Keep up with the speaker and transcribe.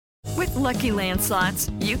With Lucky Land Slots,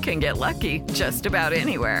 you can get lucky just about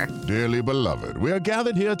anywhere. Dearly beloved, we are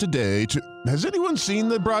gathered here today to... Has anyone seen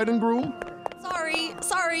the bride and groom?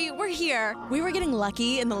 Sorry, we're here. We were getting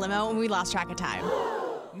lucky in the limo and we lost track of time.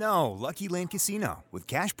 No, Lucky Land Casino, with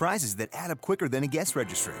cash prizes that add up quicker than a guest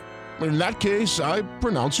registry. In that case, I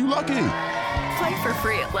pronounce you lucky. Play for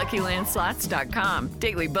free at LuckyLandSlots.com.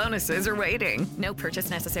 Daily bonuses are waiting. No purchase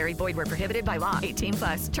necessary. Void where prohibited by law.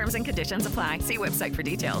 18+. Terms and conditions apply. See website for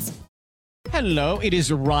details. Hello, it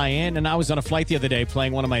is Ryan, and I was on a flight the other day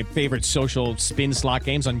playing one of my favorite social spin slot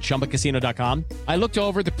games on ChumbaCasino.com. I looked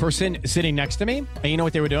over at the person sitting next to me, and you know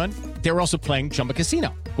what they were doing? They were also playing Chumba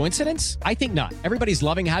Casino. Coincidence? I think not. Everybody's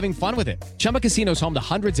loving having fun with it. Chumba Casino is home to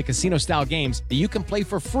hundreds of casino-style games that you can play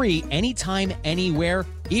for free anytime, anywhere,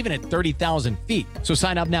 even at 30,000 feet. So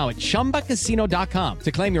sign up now at ChumbaCasino.com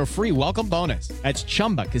to claim your free welcome bonus. That's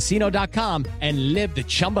ChumbaCasino.com and live the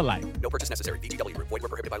Chumba life. No purchase necessary. VGW. Void where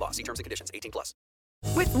prohibited by law. See terms and conditions. 18+.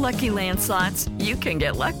 With Lucky Land Slots, you can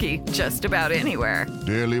get lucky just about anywhere.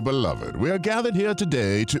 Dearly beloved, we are gathered here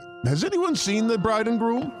today to... Has anyone seen the bride and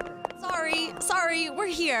groom? Sorry, we're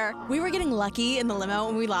here. We were getting lucky in the limo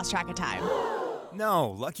and we lost track of time. No,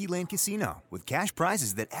 Lucky Land Casino, with cash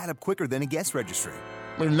prizes that add up quicker than a guest registry.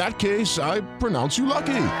 In that case, I pronounce you lucky.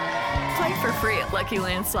 Play for free at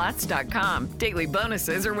LuckyLandSlots.com. Daily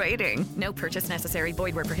bonuses are waiting. No purchase necessary.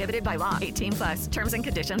 Void where prohibited by law. 18+. Terms and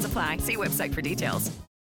conditions apply. See website for details.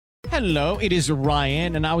 Hello, it is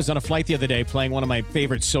Ryan, and I was on a flight the other day playing one of my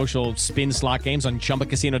favorite social spin slot games on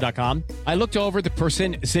ChumbaCasino.com. I looked over at the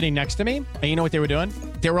person sitting next to me, and you know what they were doing?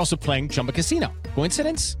 They were also playing Chumba Casino.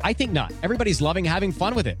 Coincidence? I think not. Everybody's loving having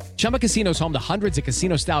fun with it. Chumba Casino is home to hundreds of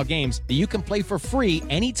casino-style games that you can play for free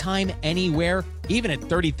anytime, anywhere, even at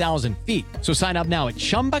 30,000 feet. So sign up now at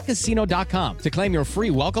ChumbaCasino.com to claim your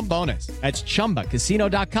free welcome bonus. That's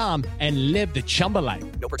ChumbaCasino.com and live the Chumba life.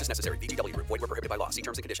 No purchase necessary. VGW. Void where prohibited by law. See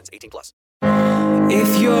terms and conditions. 18+.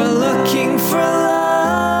 If you're looking for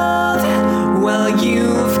love, well,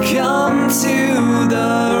 you've come to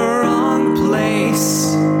the wrong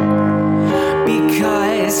place.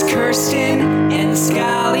 Because Kirsten and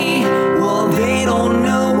Scally, well, they don't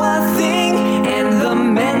know a thing. And the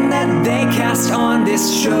men that they cast on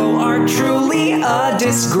this show are truly a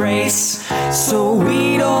disgrace. So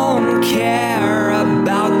we don't care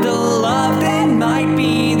about the love that might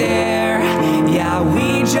be there. Yeah,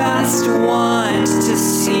 we just want to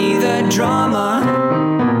see the drama.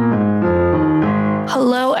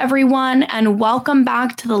 Hello, everyone, and welcome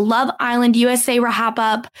back to the Love Island USA Wrap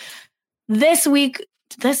Up.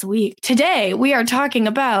 Today, we are talking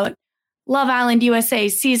about Love Island USA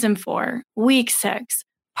Season 4, Week 6,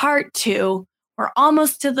 Part 2. We're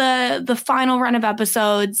almost to the final run of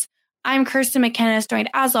episodes. I'm Kirsten McKinnis, joined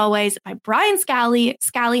as always by Brian Scally.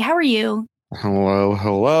 Scally, how are you?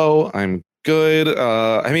 Hello. I'm good.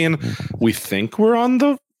 We think we're on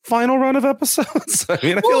the final run of episodes. I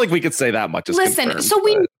feel like we could say that much.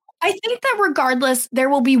 I think that regardless, there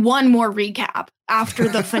will be one more recap after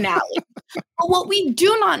the finale. But what we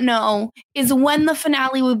do not know is when the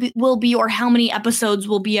finale will be or how many episodes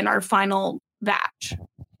will be in our final batch.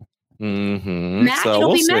 Mm-hmm.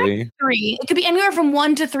 We'll see. 3. It could be anywhere from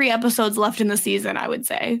 1 to 3 episodes left in the season, I would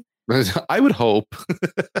say. I would hope.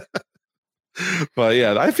 But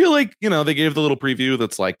yeah, I feel like, they gave the little preview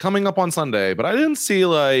that's like coming up on Sunday, but I didn't see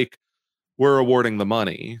like we're awarding the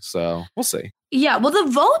money. So we'll see. Yeah, well, the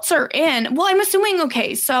votes are in. Well, I'm assuming,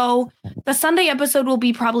 okay, so the Sunday episode will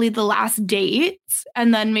be probably the last dates,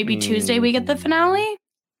 and then maybe Tuesday we get the finale?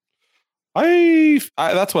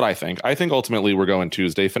 That's what I think. I think ultimately we're going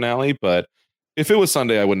Tuesday finale, but if it was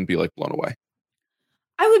Sunday, I wouldn't be like blown away.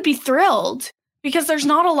 I would be thrilled because there's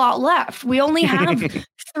not a lot left. We only have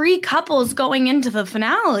 3 couples going into the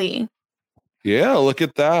finale. Yeah, look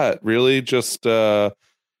at that. Really just...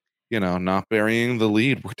 not burying the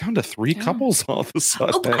lead. We're down to 3 couples all of a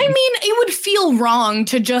sudden. I mean, it would feel wrong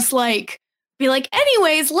to just be like,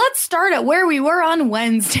 anyways, let's start at where we were on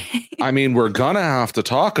Wednesday. I mean, we're going to have to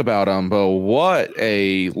talk about them, but what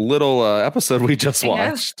a little episode we just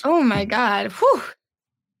watched. Oh my God. Whew.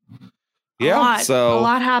 Yeah. A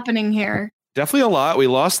lot happening here. Definitely a lot. We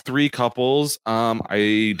lost 3 couples.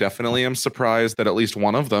 I definitely am surprised that at least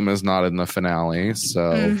one of them is not in the finale.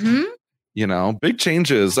 So, big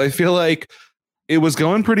changes. I feel like it was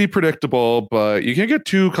going pretty predictable, but you can't get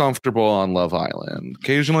too comfortable on Love Island.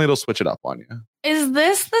 Occasionally it'll switch it up on you. Is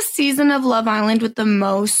this the season of Love Island with the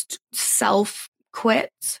most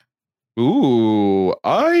self-quits? Ooh,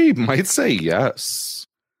 I might say yes.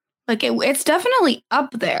 It's definitely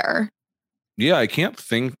up there. Yeah, I can't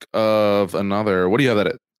think of another. What do you have that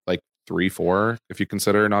at? 3, 4, if you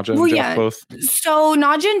consider Nadja and Jeff both. So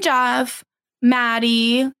Nadja and Jeff,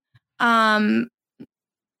 Maddie,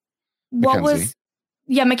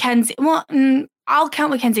 Mackenzie. Well, I'll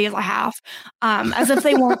count Mackenzie as a half, as if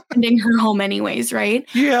they weren't sending her home anyways, right?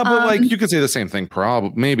 Yeah, but like you could say the same thing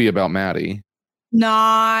maybe about Maddie. Nah,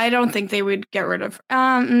 I don't think they would get rid of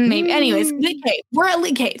maybe. Anyways, okay, we're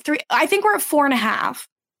at 3. I think we're at 4.5.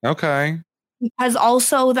 Okay. Because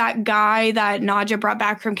also that guy that Nadja brought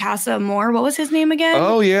back from Casa Amor, what was his name again?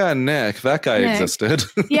 Oh yeah, Nick. That guy existed.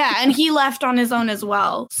 Yeah, and he left on his own as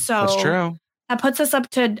well. So that's true. That puts us up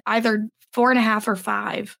to either 4.5 or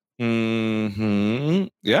 5. Mm-hmm.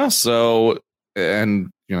 Yeah. So,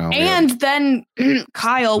 and then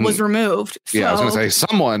Kyle was removed. So. Yeah, I was gonna say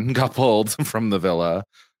someone got pulled from the villa.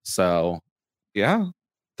 So, yeah,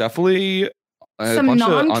 definitely a some bunch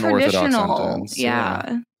of unorthodox sentence.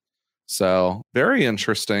 Yeah. So very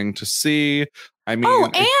interesting to see. I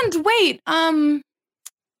mean, and wait,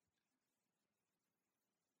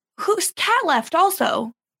 who's Kat left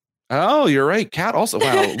also? Oh, you're right. Kat also.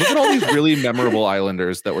 Wow, look at all these really memorable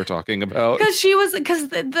Islanders that we're talking about. Because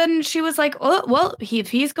then she was like, oh, well, if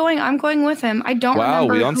he's going, I'm going with him. I don't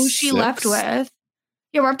remember who she left with.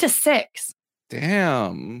 Yeah, we're up to 6.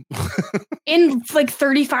 Damn. In like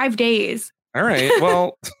 35 days. All right.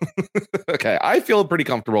 Well, okay. I feel pretty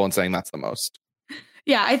comfortable in saying that's the most.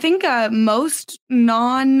 Yeah, I think most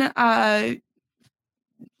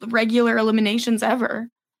non-regular eliminations ever.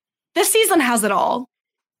 This season has it all.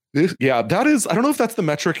 Yeah, that is. I don't know if that's the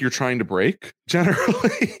metric you're trying to break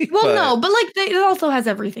generally. Well, no, but like it also has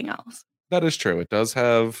everything else. That is true. It does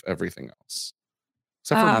have everything else,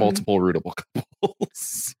 except for multiple rootable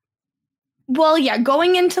couples. Well, yeah,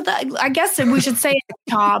 going into I guess we should say at the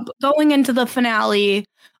top, going into the finale,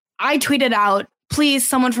 I tweeted out, please,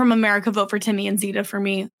 someone from America vote for Timmy and Zita for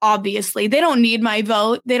me. Obviously, they don't need my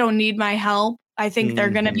vote. They don't need my help. I think they're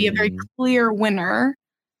going to be a very clear winner.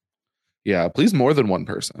 Yeah, please, more than one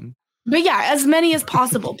person. But yeah, as many as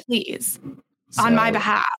possible, please, on my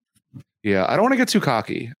behalf. Yeah, I don't want to get too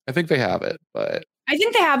cocky. I think they have it, but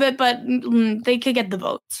they could get the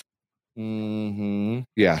votes. Mm-hmm.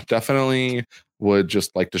 Yeah, definitely would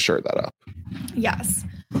just like to shore that up. Yes.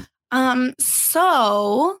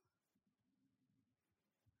 So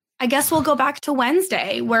I guess we'll go back to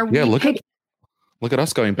Wednesday where look at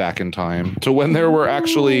us going back in time to when there were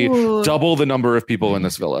actually double the number of people in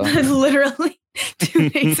this villa. Literally 2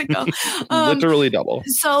 days ago. Literally double.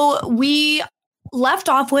 So we left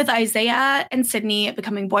off with Isaiah and Sydney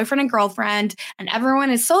becoming boyfriend and girlfriend, and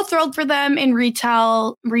everyone is so thrilled for them in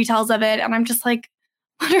retells of it. And I'm just like,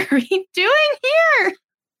 what are we doing here?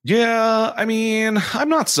 Yeah, I mean, I'm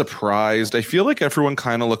not surprised. I feel like everyone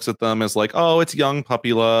kind of looks at them as like, oh, it's young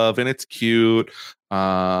puppy love and it's cute.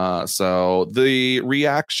 So the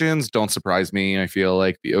reactions don't surprise me. I feel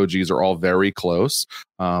like the OGs are all very close,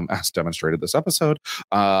 as demonstrated this episode.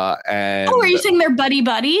 And are you saying they're buddy?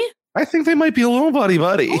 I think they might be a little buddy.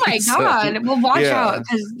 Oh my God. Well, watch out.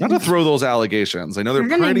 Not to throw those allegations. I know they're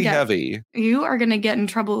pretty heavy. You are going to get in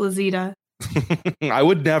trouble with Zita. I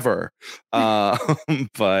would never.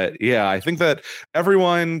 But yeah, I think that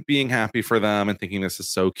everyone being happy for them and thinking this is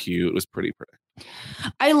so cute was pretty pretty.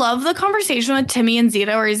 I love the conversation with Timmy and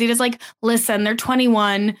Zita where Zita's like, listen, they're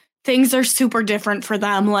 21. Things are super different for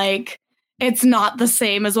them. Like, it's not the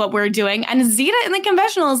same as what we're doing. And Zita in the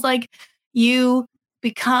confessional is like, you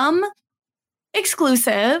become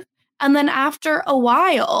exclusive, and then after a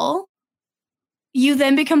while you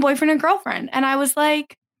then become boyfriend and girlfriend. And I was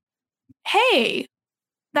like, hey,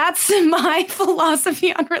 that's my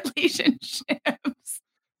philosophy on relationships.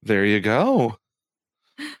 There you go.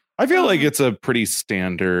 I feel like it's a pretty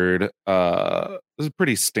standard path,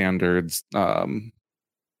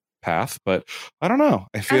 but I don't know.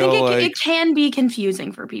 I think it can be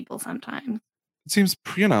confusing for people sometimes. It seems,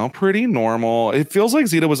 pretty normal. It feels like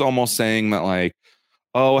Zita was almost saying that, like,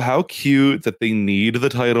 oh, how cute that they need the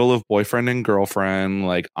title of boyfriend and girlfriend.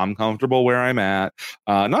 Like, I'm comfortable where I'm at.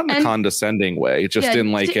 Not in a condescending way, just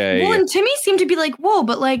in like Well, and Timmy seemed to be like, whoa,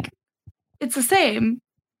 but like, it's the same.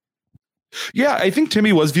 Yeah, I think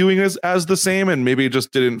Timmy was viewing it as the same and maybe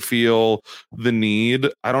just didn't feel the need.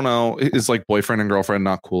 I don't know. Is like boyfriend and girlfriend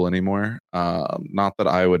not cool anymore? Not that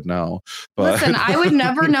I would know. But listen, I would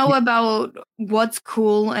never know about what's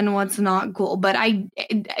cool and what's not cool. But I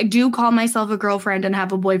do call myself a girlfriend and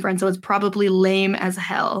have a boyfriend, so it's probably lame as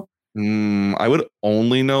hell. I would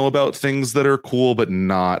only know about things that are cool, but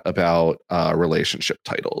not about relationship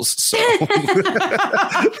titles. So.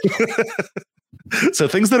 So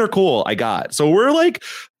things that are cool, I got. So we're like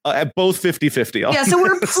at both 50-50. Yeah, so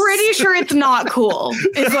we're pretty sure it's not cool,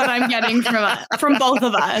 is what I'm getting from both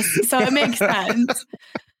of us. So it makes sense.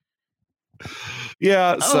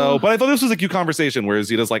 Yeah, so, but I thought this was a cute conversation where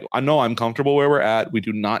Zita's like, I know I'm comfortable where we're at. We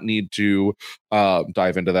do not need to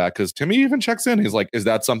dive into that, because Timmy even checks in. He's like, is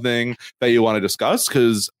that something that you want to discuss?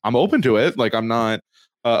 Because I'm open to it. Like, I'm not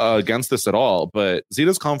against this at all, but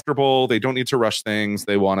Zita's comfortable. They don't need to rush things.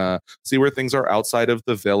 They want to see where things are outside of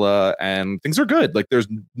the villa, and things are good. Like, there's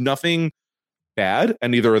nothing bad,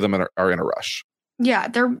 and neither of them are in a rush. Yeah,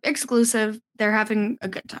 they're exclusive. They're having a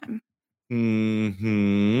good time.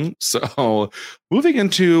 So moving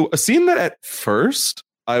into a scene that at first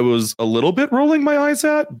I was a little bit rolling my eyes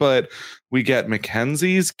at, but we get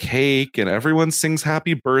Mackenzie's cake and everyone sings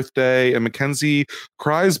happy birthday, and Mackenzie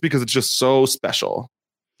cries because it's just so special.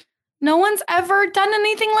 No one's ever done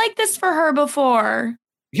anything like this for her before.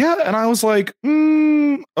 Yeah, and I was like,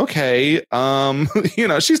 okay.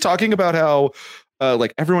 She's talking about how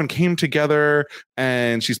like everyone came together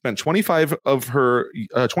and she spent 25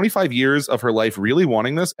 years of her life really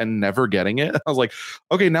wanting this and never getting it. I was like,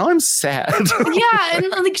 okay, now I'm sad. Yeah, and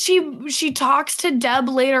like she talks to Deb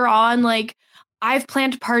later on, like, I've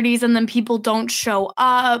planned parties and then people don't show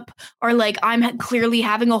up, or like I'm clearly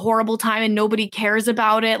having a horrible time and nobody cares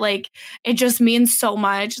about it. Like, it just means so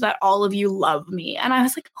much that all of you love me. And I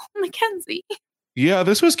was like, oh, Mackenzie. Yeah,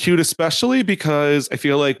 this was cute, especially because I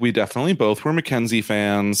feel like we definitely both were Mackenzie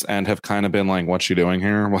fans and have kind of been like, what's she doing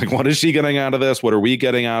here? Like, what is she getting out of this? What are we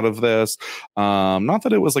getting out of this? Not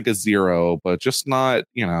that it was like a 0, but just not,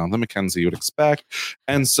 the Mackenzie you would expect.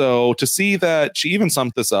 And so to see that she even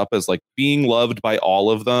summed this up as like being loved by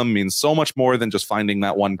all of them means so much more than just finding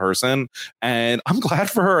that one person. And I'm glad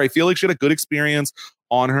for her. I feel like she had a good experience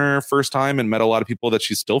on her first time and met a lot of people that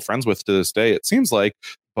she's still friends with to this day, it seems like.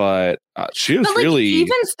 But she was really,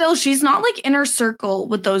 even still, she's not like inner circle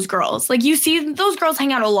with those girls. Like, you see those girls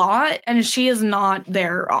hang out a lot and she is not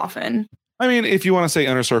there often. I mean, if you want to say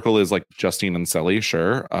inner circle is like Justine and Selly,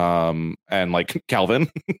 sure. And like Calvin,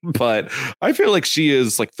 but I feel like she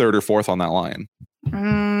is like 3rd or 4th on that line.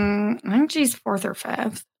 I think she's 4th or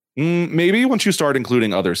 5th. Maybe once you start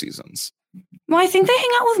including other seasons. Well, I think they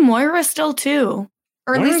hang out with Moira still too.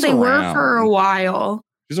 Or at least they were for a while.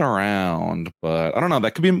 She's around, but I don't know.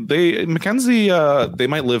 That could be Mackenzie. They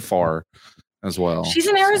might live far as well. She's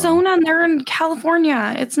in Arizona and they're in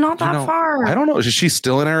California. It's not that far. I don't know. Is she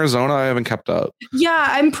still in Arizona? I haven't kept up. Yeah,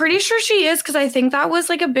 I'm pretty sure she is, because I think that was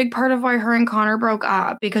like a big part of why her and Connor broke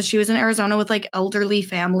up, because she was in Arizona with like elderly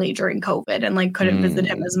family during COVID and like couldn't visit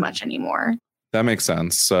him as much anymore. That makes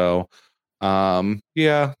sense. So,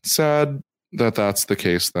 yeah, sad that that's the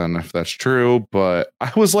case then, if that's true. But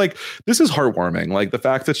I was like, this is heartwarming. Like, the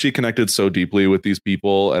fact that she connected so deeply with these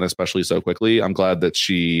people, and especially so quickly, I'm glad that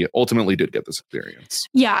she ultimately did get this experience.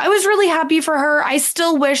 Yeah, I was really happy for her. I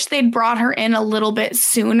still wish they'd brought her in a little bit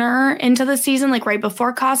sooner into the season, like right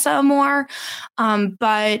before Casa Amor.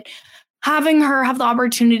 But having her have the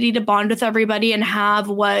opportunity to bond with everybody and have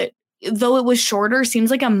what, though it was shorter,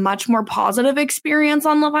 seems like a much more positive experience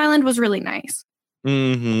on Love Island was really nice.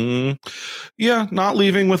 Yeah, not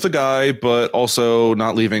leaving with the guy, but also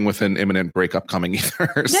not leaving with an imminent breakup coming either. Yeah,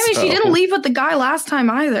 I mean, she didn't leave with the guy last time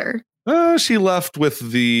either. She left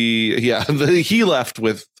with he left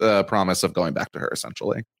with promise of going back to her,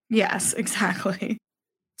 essentially. Yes, exactly.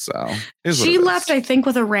 So she left, I think,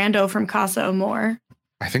 with a rando from Casa Amor.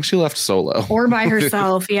 I think she left solo or by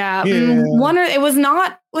herself. Yeah, it was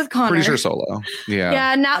not with Connor. Pretty sure solo. Yeah.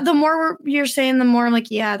 Yeah. Now, the more you're saying, the more I'm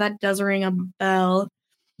like, yeah, that does ring a bell.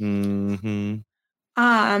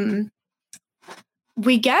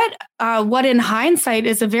 We get what, in hindsight,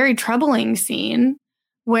 is a very troubling scene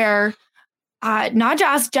where Nadja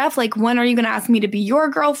asks Jeff, like, when are you going to ask me to be your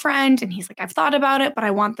girlfriend? And he's like, I've thought about it, but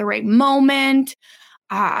I want the right moment.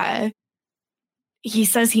 He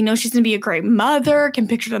says he knows she's going to be a great mother, can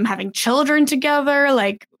picture them having children together.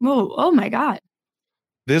 Like, oh my God.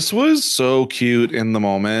 This was so cute in the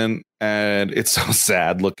moment, and it's so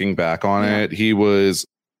sad looking back on it.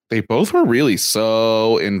 They both were really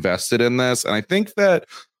so invested in this. And I think that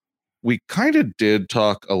we kind of did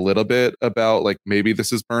talk a little bit about, like, maybe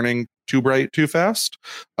this is burning too bright too fast.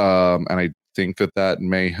 And I think that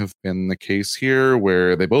may have been the case here,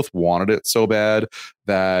 where they both wanted it so bad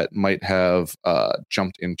that might have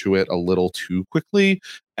jumped into it a little too quickly.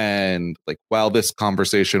 And like, while this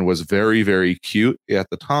conversation was very, very cute at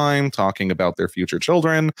the time, talking about their future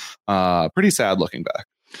children, pretty sad looking back.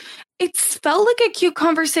 It felt like a cute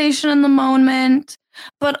conversation in the moment,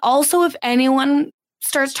 but also if anyone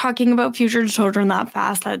starts talking about future children that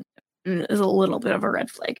fast, that is a little bit of a red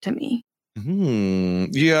flag to me.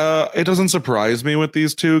 Yeah, it doesn't surprise me with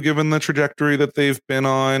these two, given the trajectory that they've been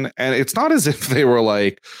on. And it's not as if they were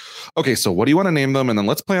like, okay, so what do you want to name them? And then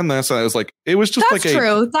let's plan this. And I was like, it was just That's like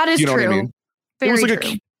true. That is you know true. What I mean? Very it was like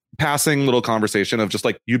true. a passing little conversation of just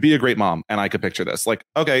like, you'd be a great mom. And I could picture this. Like,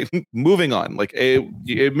 okay, moving on. Like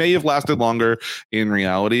it may have lasted longer in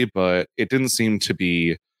reality, but it didn't seem to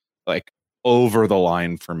be like over the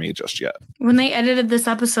line for me just yet. When they edited this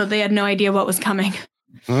episode, they had no idea what was coming.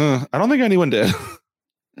 I don't think anyone did.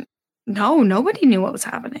 No, nobody knew what was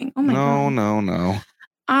happening. Oh my God.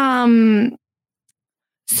 No.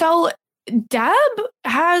 So Deb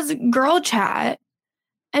has girl chat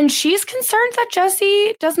and she's concerned that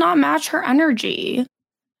Jessie does not match her energy.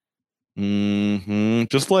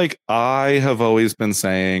 Just like I have always been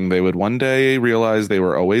saying, they would one day realize they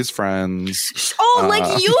were always friends.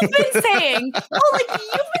 Like you've been saying.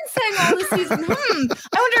 All this season.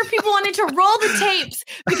 I wonder if people wanted to roll the tapes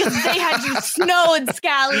because they had you snowed,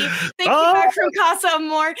 Scally. They came back from Casa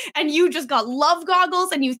Amor and you just got love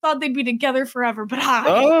goggles and you thought they'd be together forever. But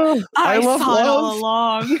I love saw it all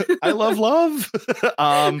love. along. I love love.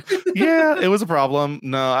 Yeah, it was a problem.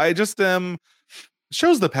 No, I just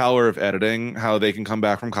shows the power of editing, how they can come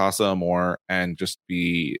back from Casa Amor and just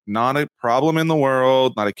be not a problem in the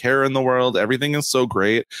world, not a care in the world. Everything is so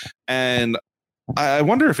great. And I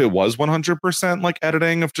wonder if it was 100% like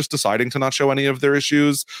editing of just deciding to not show any of their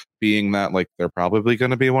issues, being that like they're probably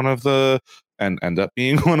going to be one of the and end up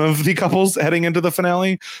being one of the couples heading into the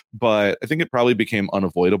finale. But I think it probably became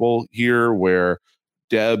unavoidable here where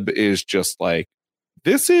Deb is just like,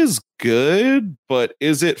 this is good, but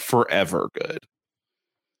is it forever good?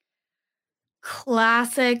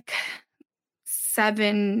 Classic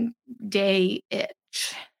 7-day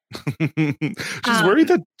itch. She's worried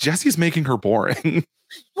that Jessie's making her boring.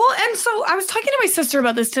 Well, and so I was talking to my sister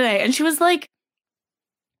about this today, and she was like,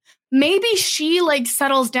 maybe she like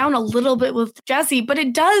settles down a little bit with Jessie, but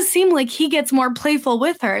it does seem like he gets more playful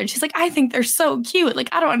with her. And she's like, I think they're so cute. Like,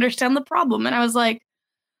 I don't understand the problem. And I was like,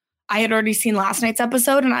 I had already seen last night's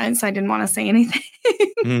episode, and I didn't want to say anything.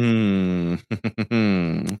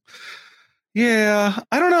 Yeah,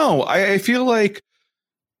 I don't know. I feel like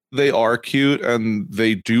they are cute and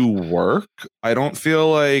they do work. I don't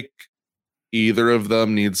feel like either of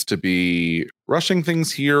them needs to be rushing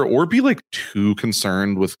things here or be like too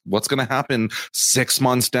concerned with what's going to happen 6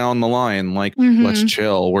 months down the line. Like, let's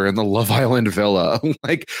chill. We're in the Love Island villa.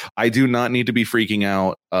 Like, I do not need to be freaking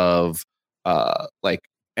out of like,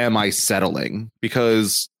 am I settling?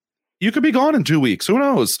 Because you could be gone in 2 weeks. Who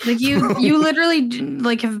knows? Like you literally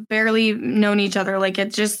like have barely known each other. Like,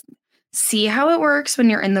 it just see how it works when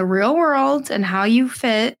you're in the real world and how you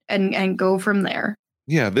fit and go from there.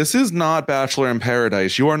 Yeah, this is not Bachelor in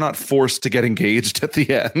Paradise. You are not forced to get engaged at the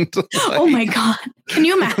end. Like, oh my God. Can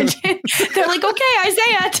you imagine? They're like, okay,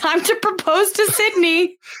 Isaiah, time to propose to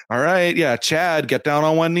Sydney. All right. Yeah. Chad, get down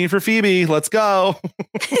on one knee for Phoebe. Let's go.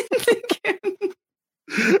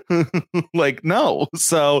 Like, no.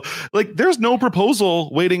 So like, there's no proposal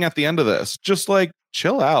waiting at the end of this. Just like,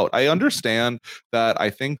 chill out. I understand that. I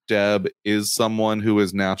think Deb is someone who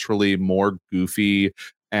is naturally more goofy,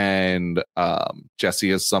 and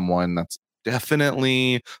Jessie is someone that's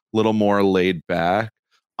definitely a little more laid back.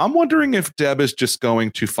 I'm wondering if Deb is just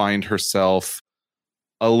going to find herself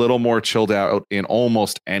a little more chilled out in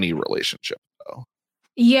almost any relationship, though.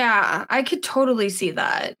 Yeah, I could totally see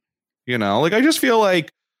that. You know, like, I just feel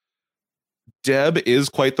like Deb is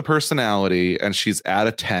quite the personality and she's at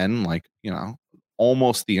a 10, like, you know,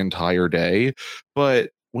 almost the entire day. But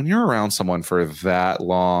when you're around someone for that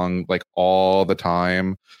long, like all the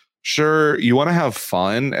time, sure, you want to have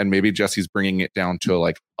fun, and maybe Jessie's bringing it down to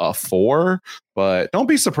like a 4, but don't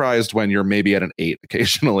be surprised when you're maybe at an 8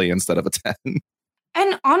 occasionally instead of a 10.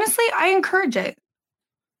 And honestly, I encourage it.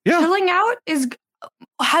 Yeah. Chilling out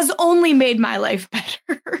has only made my life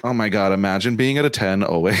better. Oh my God, imagine being at a 10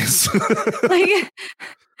 always. Like,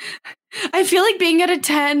 I feel like being at a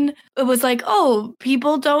 10, it was like, oh,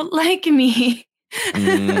 people don't like me.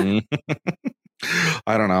 I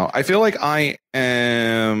don't know. I feel like I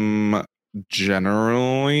am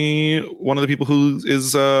generally one of the people who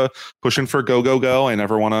is pushing for go, go, go. I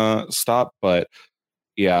never want to stop, but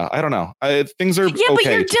yeah, I don't know. Things are okay. But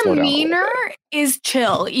your demeanor is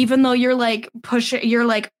chill, even though you're like you're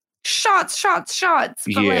like shots. But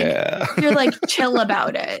yeah. like, you're like chill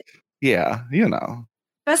about it. Yeah, you know.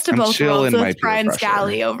 Best of both worlds with Brian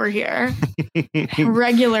Scally over here.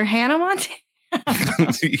 Regular Hannah Montana.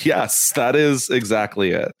 Yes, that is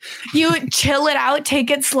exactly it. You chill it out,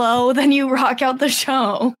 take it slow, then you rock out the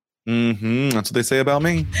show. That's what they say about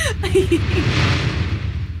me.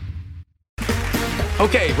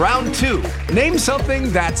 Okay, round 2. Name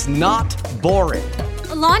something that's not boring.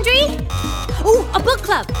 A laundry? Ooh, a book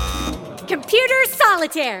club. Computer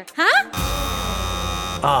solitaire, huh?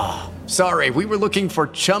 Ah, sorry, we were looking for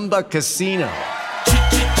Chumba Casino.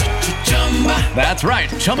 That's right,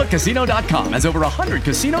 ChumbaCasino.com has over 100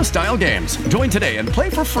 casino-style games. Join today and play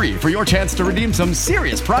for free for your chance to redeem some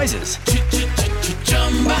serious prizes.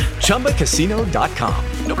 ChumbaCasino.com.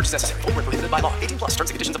 No purchase necessary. Void where prohibited by law. 18 plus. Terms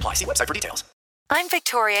and conditions apply. See website for details. I'm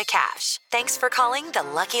Victoria Cash. Thanks for calling the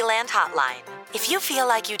Lucky Land Hotline. If you feel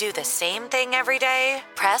like you do the same thing every day,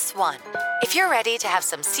 press 1. If you're ready to have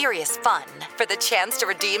some serious fun for the chance to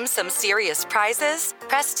redeem some serious prizes,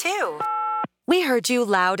 press 2. We heard you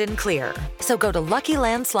loud and clear. So go to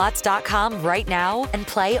LuckyLandSlots.com right now and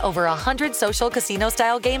play over 100 social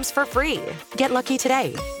casino-style games for free. Get lucky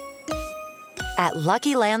today at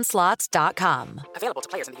LuckyLandSlots.com. Available to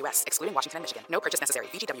players in the U.S., excluding Washington and Michigan. No purchase necessary.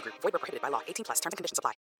 VGW Group. Void where prohibited by law. 18 plus. Terms and conditions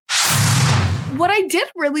apply. What I did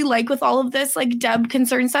really like with all of this, like Deb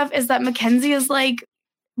concern stuff, is that Mackenzie is like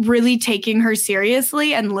really taking her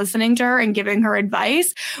seriously and listening to her and giving her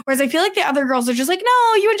advice. Whereas I feel like the other girls are just like,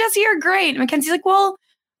 no, you and Jessie are great. And Mackenzie's like, well,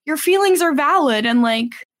 your feelings are valid. And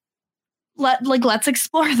let's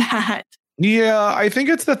explore that. Yeah, I think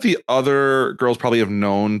it's that the other girls probably have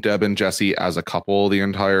known Deb and Jessie as a couple the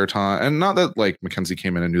entire time. And not that like Mackenzie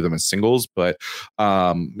came in and knew them as singles, but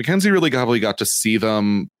Mackenzie really probably got to see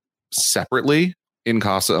them separately in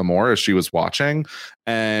Casa Amor as she was watching,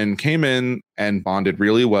 and came in and bonded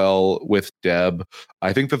really well with Deb.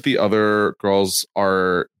 I think that the other girls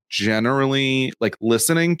are generally like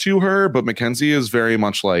listening to her, but Mackenzie is very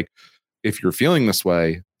much like, if you're feeling this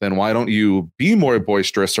way, then why don't you be more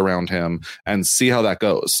boisterous around him and see how that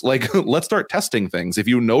goes? Like, let's start testing things. If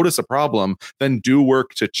you notice a problem, then do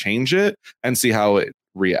work to change it and see how it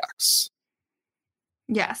reacts.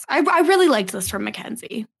 Yes, I really liked this from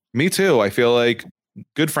Mackenzie. Me too. I feel like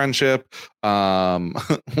good friendship.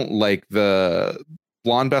 Like the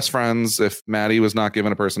blonde best friends. If Maddie was not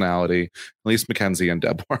given a personality, at least Mackenzie and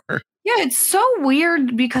Deb were. Yeah, it's so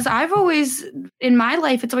weird because I've always, in my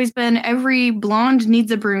life, it's always been every blonde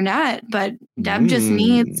needs a brunette, but Deb just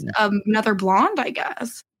needs another blonde, I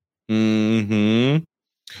guess. Mm-hmm.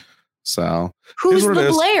 So who's the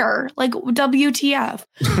Blair? Like WTF?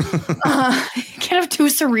 Can't have two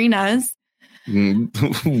Serenas.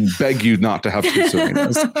 Beg you not to have two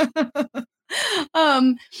Serenas.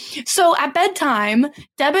 So at bedtime,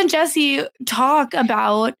 Deb and Jessie talk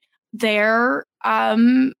about their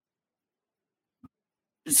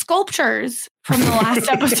sculptures from the last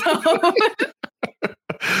episode.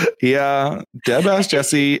 Yeah, Deb asked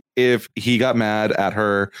Jessie if he got mad at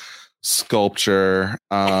her sculpture.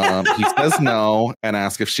 He says no, and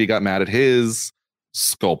asks if she got mad at his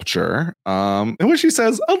sculpture, in which she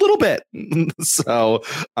says a little bit. So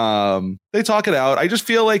they talk it out. I just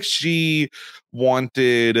feel like she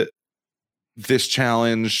wanted this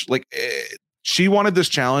challenge, like she wanted this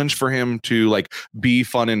challenge for him to like be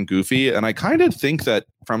fun and goofy, and I kind of think that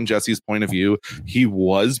from Jessie's point of view, he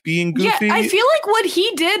was being goofy. Yeah, I feel like what he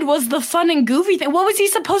did was the fun and goofy thing. What was he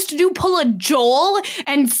supposed to do? Pull a Joel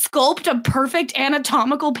and sculpt a perfect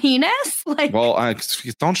anatomical penis? Like, well,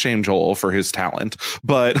 don't shame Joel for his talent,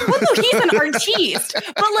 but well, no, he's an artiste.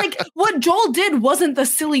 But like, what Joel did wasn't the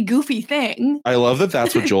silly, goofy thing. I love that.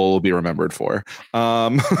 That's what Joel will be remembered for. I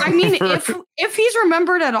mean, if he's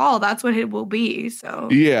remembered at all, that's what it will be. So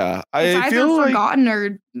yeah, I feel like forgotten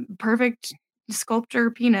or perfect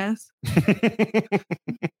sculptor penis.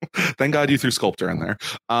 Thank God you threw sculptor in there.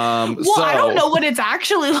 Well, so, I don't know what it's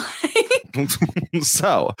actually like.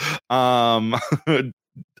 So I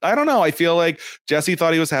don't know. I feel like Jessie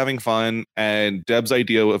thought he was having fun, and Deb's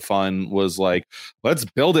idea of fun was like, let's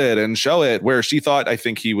build it and show it, where she thought, I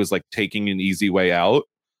think he was like taking an easy way out,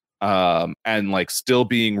 and like still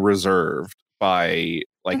being reserved by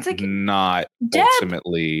like not Deb,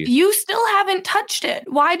 ultimately. You still haven't touched it.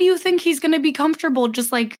 Why do you think he's going to be comfortable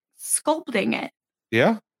just like sculpting it?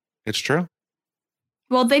 Yeah, it's true.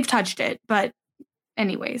 Well, they've touched it, but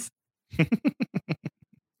anyways.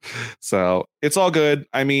 So it's all good.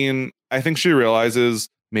 I mean, I think she realizes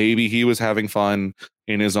maybe he was having fun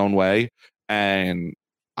in his own way, and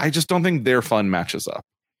I just don't think their fun matches up.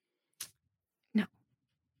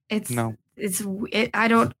 No,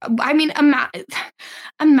 I mean,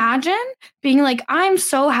 imagine being like, I'm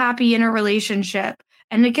so happy in a relationship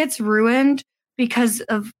and it gets ruined because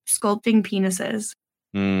of sculpting penises.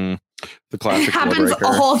 The classic it happens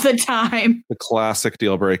all the time. The classic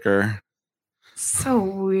deal breaker. So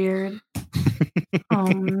weird. Oh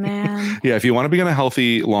man. Yeah, if you want to be in a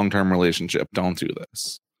healthy long-term relationship, don't do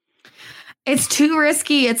this. It's too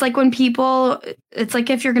risky. It's like when it's like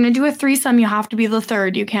if you're going to do a threesome, you have to be the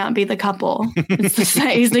third. You can't be the couple. It's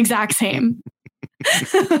the exact same.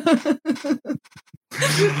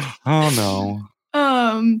 Oh,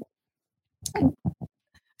 no.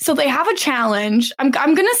 So they have a challenge. I'm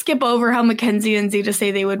going to skip over how Mackenzie and Zeta say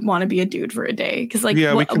they would want to be a dude for a day. Because like,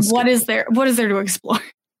 what is there to explore?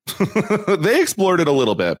 They explored it a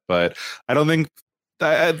little bit, but I don't think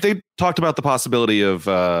they talked about the possibility of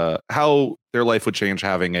how their life would change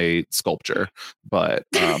having a sculpture, but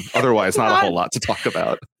otherwise not a whole lot to talk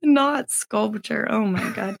about. Not sculpture. Oh my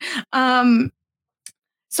God.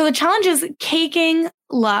 So the challenge is caking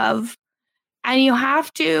love, and you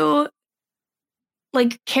have to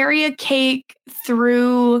like carry a cake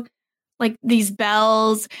through like these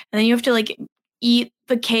bells, and then you have to like eat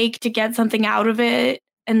the cake to get something out of it,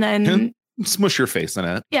 and then smush your face in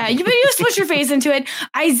it. Yeah, you smush your face into it.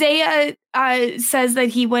 Isaiah says that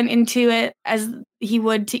he went into it as he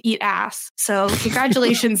would to eat ass. So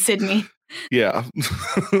congratulations, Sydney. Yeah.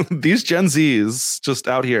 These Gen Zs just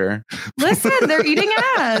out here. Listen, they're eating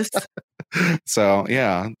ass. So,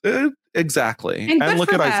 yeah, exactly. And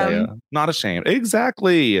look at Isaiah. Not ashamed.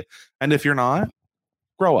 Exactly. And if you're not,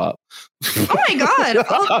 grow up. Oh my God.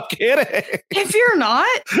 I'm kidding. If you're not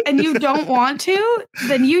and you don't want to,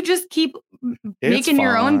 then you just keep making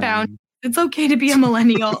your own boundaries. It's okay to be a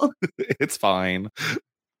millennial. It's fine.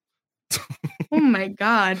 Oh my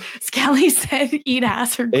God. Scally said eat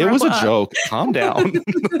ass or grow up. It was a joke. Calm down.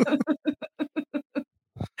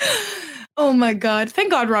 Oh my God.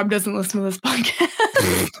 Thank God Rob doesn't listen to this podcast.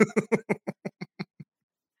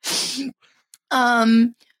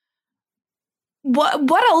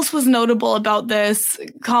 What else was notable about this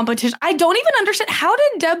competition? I don't even understand. How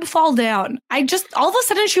did Deb fall down? All of a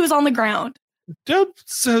sudden she was on the ground. Deb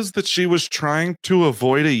says that she was trying to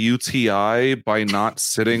avoid a UTI by not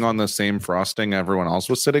sitting on the same frosting everyone else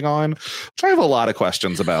was sitting on, which I have a lot of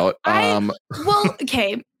questions about.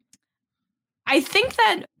 Okay. I think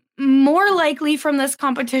that more likely from this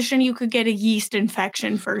competition, you could get a yeast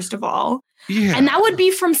infection, first of all. Yeah. And that would be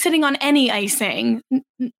from sitting on any icing.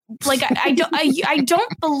 Like, I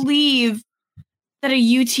don't believe that a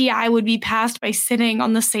UTI would be passed by sitting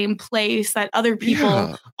on the same place that other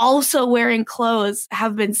people also wearing clothes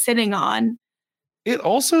have been sitting on. It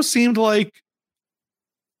also seemed like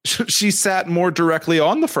she sat more directly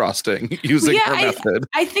on the frosting using her method.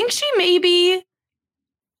 I think she maybe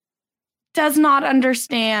does not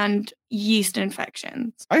understand yeast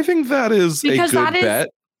infections. I think that is because a good that is bet.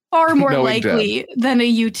 Far more likely than a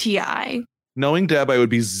UTI. Knowing Deb, I would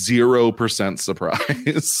be 0%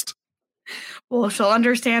 surprised. Well, she'll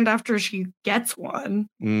understand after she gets one.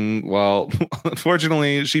 Well,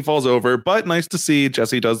 unfortunately, she falls over, but nice to see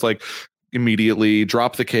Jesse does like immediately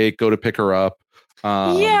drop the cake, go to pick her up.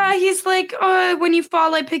 Yeah, he's like, when you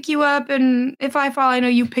fall, I pick you up. And if I fall, I know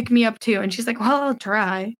you pick me up too. And she's like, well, I'll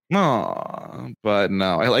try. But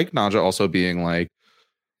no, I like Nadja also being like,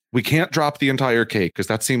 we can't drop the entire cake because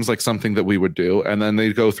that seems like something that we would do. And then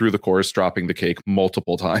they go through the course, dropping the cake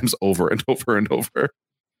multiple times over and over and over.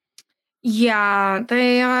 Yeah,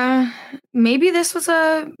 they maybe this was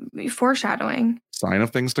a foreshadowing. Sign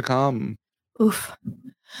of things to come. Oof.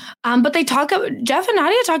 But Jeff and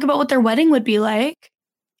Nadia talk about what their wedding would be like.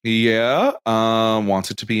 Yeah.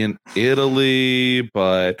 Wants it to be in Italy,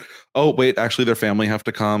 but actually their family have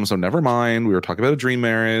to come, so never mind. We were talking about a dream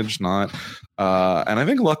marriage, not and I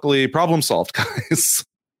think luckily problem solved, guys.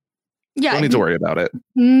 Yeah. Don't need to worry about it.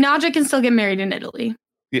 Nadja can still get married in Italy.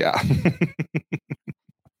 Yeah.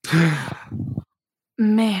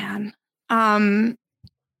 Man.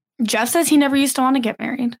 Jeff says he never used to want to get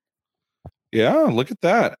married. Yeah, look at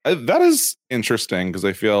that. That is interesting because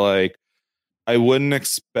I feel like I wouldn't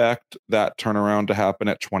expect that turnaround to happen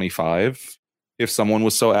at 25 if someone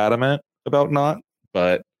was so adamant about not.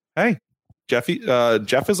 But hey, Jeff is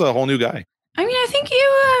a whole new guy. I mean, I think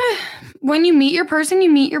when you meet your person,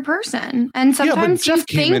 you meet your person. And sometimes Jeff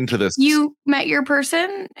came into this. You met your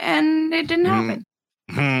person and it didn't happen.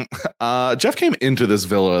 Jeff came into this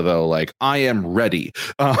villa though like, I am ready.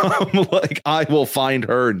 Like I will find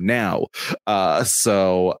her now.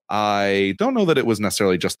 So I don't know that it was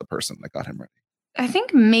necessarily just the person that got him ready. I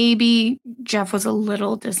think maybe Jeff was a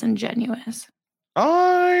little disingenuous.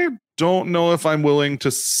 I don't know if I'm willing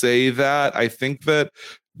to say that. I think that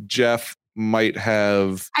Jeff might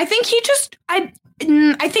have. I think he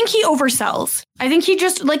oversells. I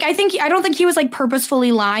don't think he was like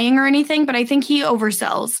purposefully lying or anything, but I think he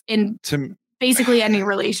oversells in basically any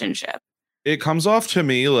relationship. It comes off to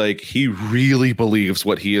me like he really believes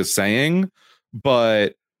what he is saying,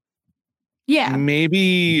 but yeah,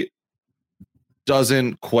 maybe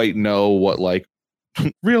doesn't quite know what like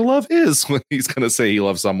real love is when he's going to say he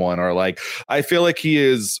loves someone, or like, I feel like he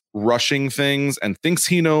is rushing things and thinks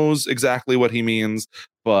he knows exactly what he means,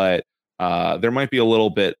 but there might be a little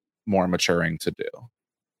bit more maturing to do.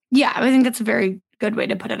 Yeah, I think that's a very good way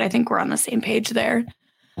to put it. I think we're on the same page there.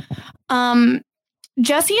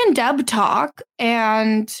 Jesse and Deb talk,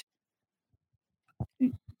 and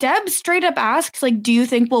Deb straight up asks, like, do you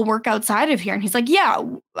think we'll work outside of here? And he's like, yeah,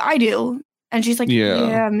 I do. And she's like,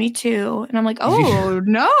 yeah, me too. And I'm like, oh,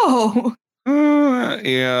 no.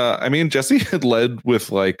 Yeah. I mean, Jesse had led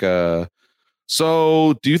with like,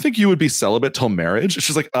 so do you think you would be celibate till marriage?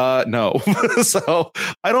 She's like, no. So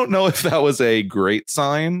I don't know if that was a great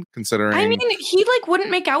sign, considering. I mean, he like wouldn't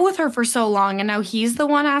make out with her for so long, and now he's the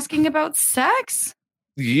one asking about sex.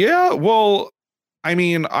 Yeah, well, I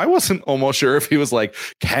mean, I wasn't almost sure if he was like,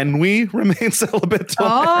 can we remain celibate till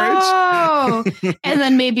marriage? And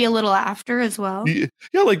then maybe a little after as well. Yeah,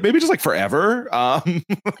 like maybe just like forever.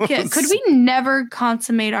 Could we never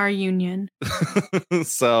consummate our union?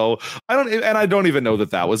 So I don't even know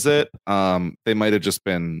that was it. They might have just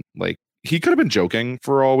been like, he could have been joking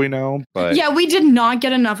for all we know, but yeah, we did not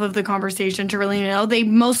get enough of the conversation to really know. They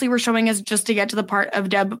mostly were showing us just to get to the part of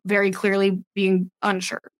Deb very clearly being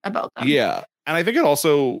unsure about them. Yeah. And I think it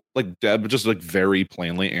also, like, Deb just like very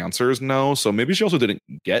plainly answers no. So maybe she also didn't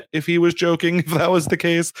get if he was joking, if that was the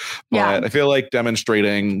case. But yeah. I feel like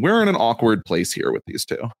demonstrating we're in an awkward place here with these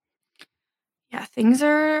two. Yeah, things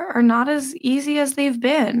are not as easy as they've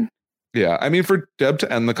been. Yeah. I mean, for Deb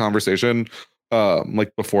to end the conversation,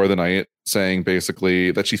 like before the night, saying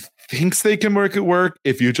basically that she thinks they can make it work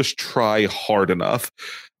if you just try hard enough.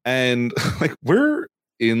 And like, we're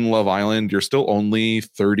in Love Island, you're still only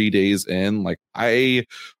 30 days in. Like, I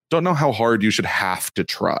don't know how hard you should have to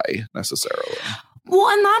try necessarily. Well,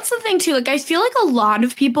 and that's the thing too. Like, I feel like a lot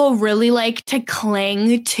of people really like to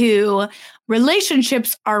cling to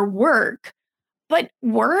relationships are work, but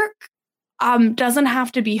work doesn't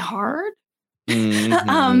have to be hard.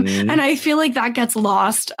 Mm-hmm. And I feel like that gets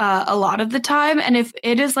lost a lot of the time. And if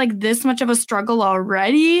it is like this much of a struggle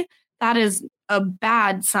already, that is a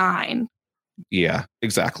bad sign. Yeah,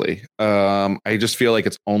 exactly. I just feel like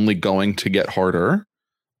it's only going to get harder,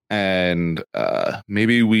 and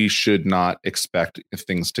maybe we should not expect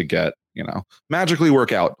things to get, magically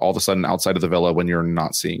work out all of a sudden outside of the villa when you're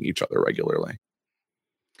not seeing each other regularly.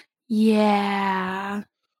 Yeah.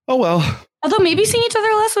 Oh, well. Although maybe seeing each other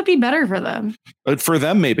less would be better for them. For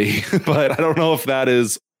them, maybe, but I don't know if that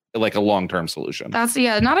is like a long-term solution. That's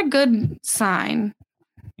not a good sign.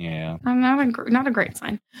 Yeah. Not a great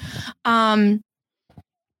sign. At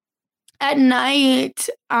night,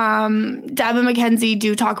 Deb and Mackenzie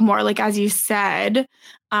do talk more, like as you said.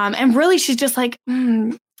 And really she's just like,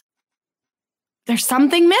 there's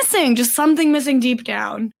something missing, just something missing deep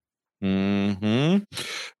down. Mm-hmm.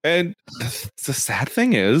 And the sad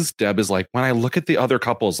thing is, Deb is like, when I look at the other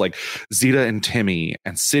couples like Zeta and Timmy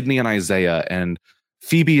and Sydney and Isaiah and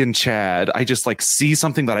Phoebe and Chad, I just like see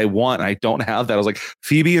something that I want and I don't have that. I was like,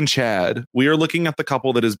 Phoebe and Chad, we are looking at the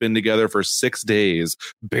couple that has been together for 6 days,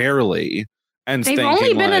 barely. And they've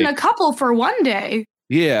only been in a couple for 1 day.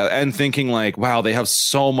 Yeah. And thinking like, wow, they have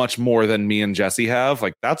so much more than me and Jesse have.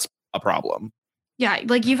 Like, that's a problem. Yeah.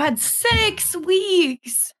 Like, you've had 6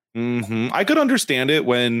 weeks. Mm-hmm. I could understand it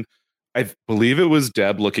when I believe it was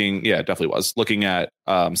Deb looking. Yeah, it definitely was looking at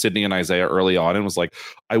Sydney and Isaiah early on and was like,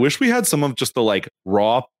 I wish we had some of just the like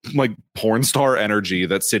raw, like porn star energy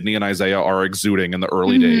that Sydney and Isaiah are exuding in the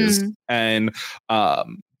early days. And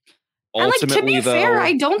ultimately, to be fair,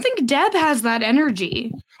 I don't think Deb has that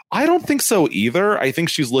energy. I don't think so either. I think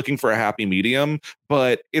she's looking for a happy medium,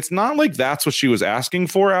 but it's not like that's what she was asking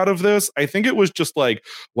for out of this. I think it was just like,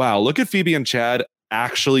 wow, look at Phoebe and Chad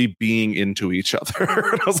actually being into each other.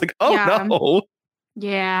 I was like, oh no.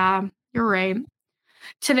 Yeah, you're right.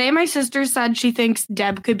 Today, my sister said she thinks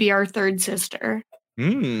Deb could be our third sister.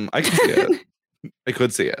 I can see it. I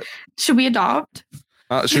could see it. Should we adopt?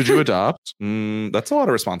 Should you adopt? That's a lot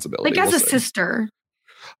of responsibility. Like as a sister.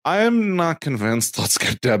 I'm not convinced. Let's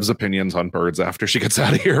get Deb's opinions on birds after she gets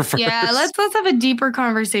out of here first. Yeah, let's have a deeper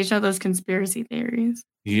conversation of those conspiracy theories.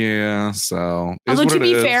 Yeah, so. Although to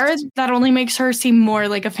be fair, that only makes her seem more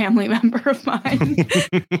like a family member of mine.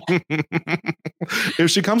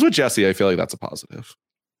 If she comes with Jesse, I feel like that's a positive.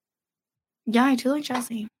 Yeah, I do like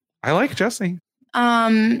Jesse. I like Jesse.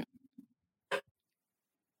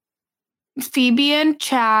 Phoebe and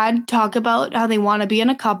Chad talk about how they want to be in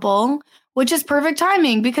a couple, which is perfect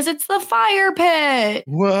timing because it's the fire pit.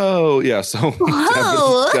 Whoa. Yeah. So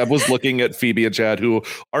Deb was looking at Phoebe and Chad, who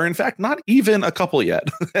are in fact not even a couple yet,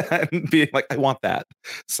 and being like, I want that.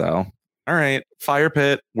 So all right, fire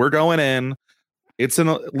pit, we're going in. It's an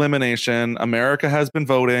elimination. America has been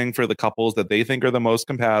voting for the couples that they think are the most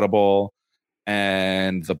compatible.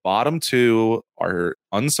 And the bottom two are,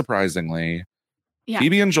 unsurprisingly,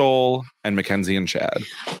 Phoebe and Joel and Mackenzie and Chad.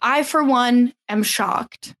 I, for one, am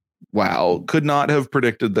shocked. Wow. Could not have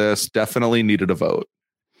predicted this. Definitely needed a vote.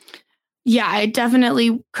 Yeah, it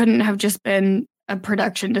definitely couldn't have just been a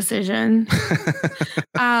production decision.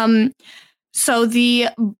 So the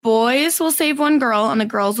boys will save one girl and the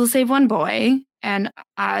girls will save one boy. And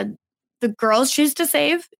the girls choose to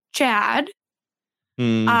save Chad.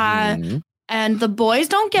 Mm-hmm. And the boys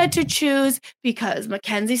don't get to choose because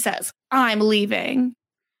Mackenzie says, I'm leaving.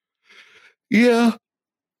 Yeah.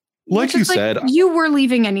 Like you said. You were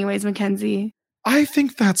leaving anyways, Mackenzie. I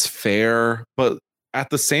think that's fair. But at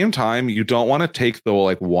the same time, you don't want to take the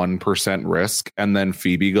 1% risk and then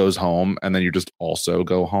Phoebe goes home and then you just also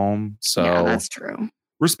go home. So yeah, that's true.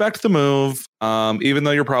 Respect the move. Even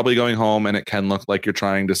though you're probably going home and it can look like you're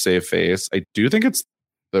trying to save face, I do think it's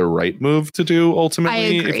the right move to do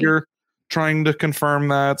ultimately if you're trying to confirm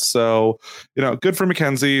that. So, good for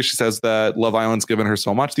Mackenzie. She says that Love Island's given her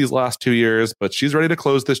so much these last 2 years, but she's ready to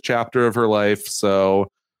close this chapter of her life. So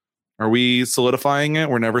are we solidifying it?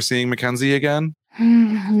 We're never seeing Mackenzie again?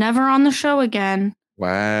 Never on the show again.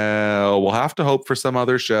 Well, we'll have to hope for some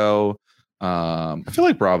other show. I feel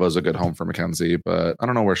like Bravo's a good home for Mackenzie, but I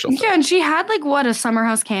don't know where she'll fit. Yeah, and she had a Summer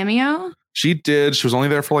House cameo. She did. She was only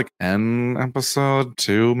there for an episode,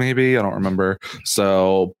 2 maybe. I don't remember.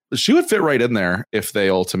 So she would fit right in there if they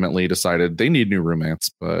ultimately decided they need new roommates.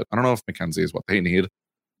 But I don't know if Mackenzie is what they need.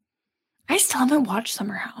 I still haven't watched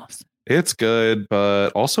Summer House. It's good, but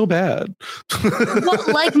also bad. Well,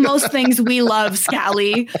 like most things we love,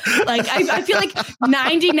 Scally. I feel like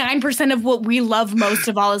 99% of what we love most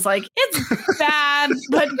of all is it's bad,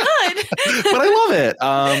 but good. But I love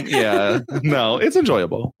it. Yeah. No, it's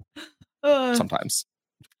enjoyable. Sometimes.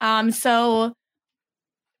 So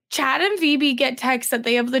Chad and Phoebe get texts that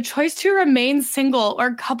they have the choice to remain single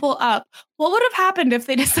or couple up. What would have happened if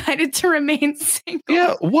they decided to remain single?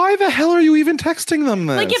 Yeah, why the hell are you even texting them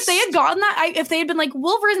this? If they had gotten that, if they had been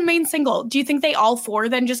we'll remain single, do you think they all four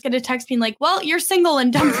then just get a text being well, you're single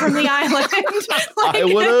and dumped from the island? I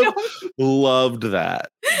would have loved that.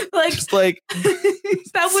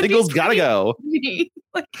 That would singles gotta go.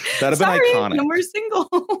 That'd have been iconic. No more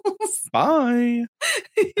singles. Bye.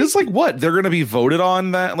 It's what? They're going to be voted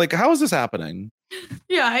on that? How is this happening?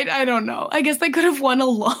 Yeah, I don't know. I guess they could have won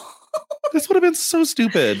alone. This would have been so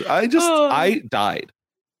stupid. I died.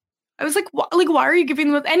 I was why are you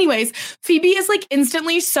giving them? Anyways, Phoebe is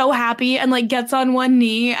instantly so happy and gets on one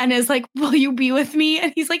knee and is will you be with me?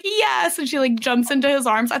 And he's yes. And she jumps into his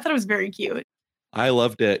arms. I thought it was very cute. I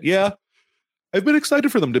loved it. Yeah. I've been excited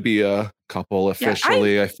for them to be a couple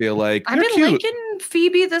officially. I feel like I've been liking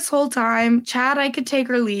Phoebe this whole time. Chad, I could take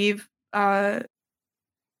or leave. I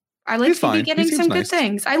like Phoebe getting some good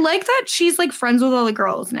things. I like that she's friends with all the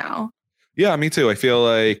girls now. Yeah, me too. I feel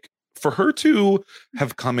like for her to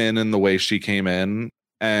have come in the way she came in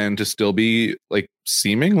and to still be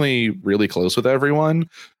seemingly really close with everyone,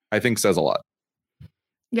 I think says a lot.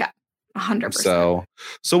 Yeah. 100%.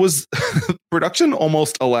 So was production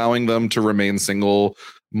almost allowing them to remain single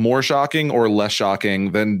more shocking or less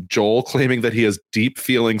shocking than Joel claiming that he has deep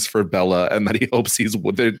feelings for Bella and that he hopes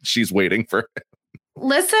she's waiting for him?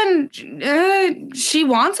 Listen, she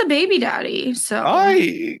wants a baby daddy, so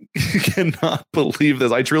I cannot believe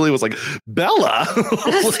this. I truly was Bella.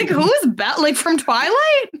 Who is Bella? From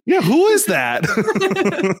Twilight? Yeah, who is that?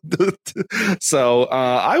 So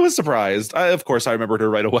I was surprised. Of course, I remembered her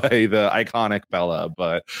right away, the iconic Bella.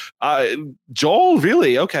 But Joel,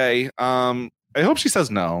 really? Okay. I hope she says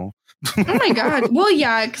no. Oh my God. Well,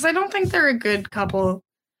 yeah, because I don't think they're a good couple.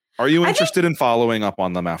 Are you interested in following up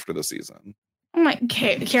on them after the season? Oh my,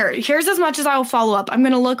 Carrie, here's as much as I will follow up. I'm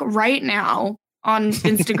going to look right now on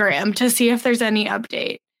Instagram to see if there's any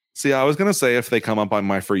update. See, I was going to say if they come up on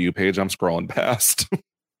my For You page, I'm scrolling past.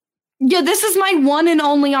 Yeah, this is my one and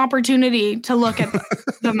only opportunity to look at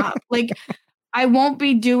them up. I won't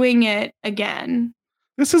be doing it again.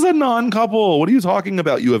 This is a non-couple. What are you talking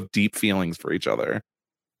about? You have deep feelings for each other.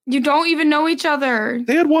 You don't even know each other.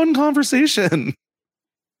 They had one conversation.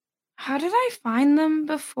 How did I find them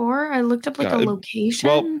before? I looked up a location.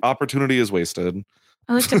 Well, opportunity is wasted.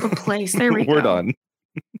 I looked up a place. There we go. We're done.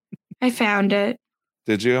 I found it.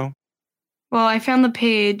 Did you? Well, I found the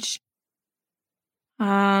page. You're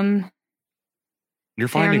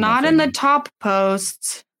finding they're not nothing. in the top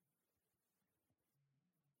posts.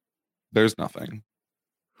 There's nothing.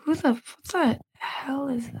 what the hell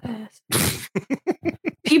is this?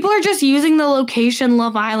 People are just using the location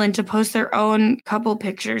Love Island to post their own couple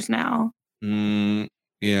pictures now.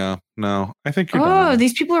 Yeah, no, I think you're done.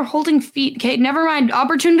 These people are holding feet. Okay, never mind.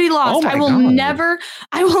 Opportunity lost. I will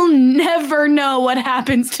never know what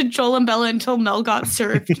happens to Joel and Bella until Mel Got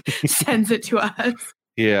Served sends it to us.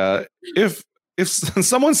 Yeah, if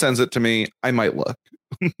someone sends it to me, I might look,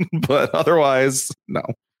 but otherwise, no.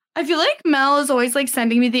 I feel like Mel is always like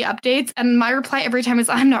sending me the updates, and my reply every time is,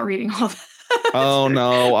 "I'm not reading all that." Oh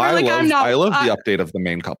no, I love the update of the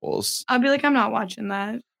main couples. I'll be like, I'm not watching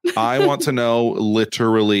that. I want to know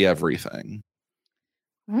literally everything.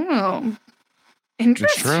 Oh,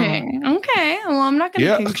 interesting. Okay, well, I'm not going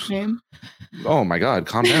to kink shame. Oh my God,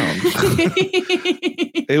 calm down.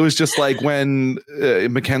 It was just like when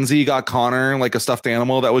Mackenzie got Connor like a stuffed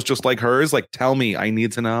animal that was just like hers. Like, tell me, I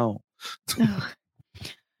need to know.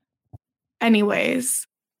 Anyways,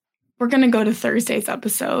 we're going to go to Thursday's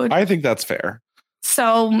episode. I think that's fair.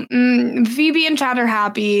 So Phoebe and Chad are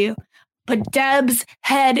happy, but Deb's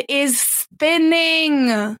head is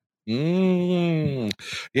spinning.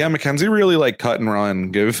 Yeah, Mackenzie really like cut and run,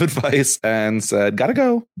 gave advice and said, gotta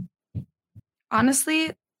go.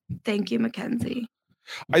 Honestly, thank you, Mackenzie.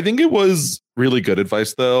 I think it was really good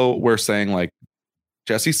advice, though. We're saying like,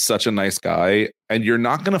 Jesse's such a nice guy and you're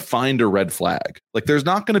not going to find a red flag. Like there's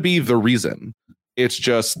not going to be the reason. It's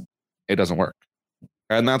just, it doesn't work.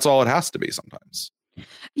 And that's all it has to be sometimes.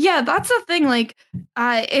 Yeah, that's the thing. Like,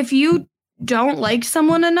 if you don't like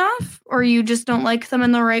someone enough or you just don't like them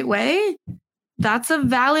in the right way, that's a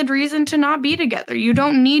valid reason to not be together. You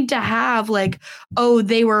don't need to have like, oh,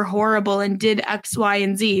 they were horrible and did X, Y,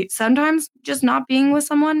 and Z. Sometimes just not being with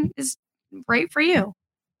someone is right for you.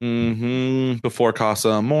 Before Casa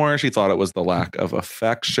Amor, she thought it was the lack of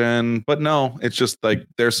affection, but no, it's just like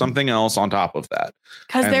there's something else on top of that.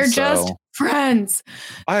 Because they're just friends.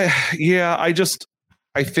 I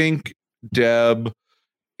think Deb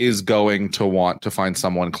is going to want to find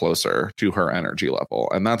someone closer to her energy level.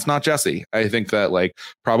 And that's not Jesse. I think that like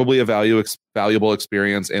probably a valuable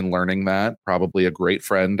experience in learning that, probably a great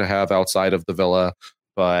friend to have outside of the villa,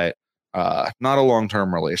 but not a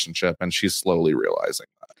long-term relationship. And she's slowly realizing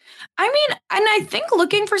that. I mean, and I think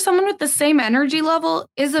looking for someone with the same energy level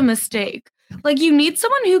is a mistake. Like you need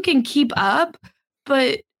someone who can keep up,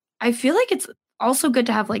 but I feel like it's also good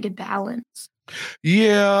to have like a balance.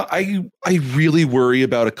 Yeah, I really worry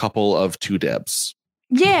about a couple of two Debs.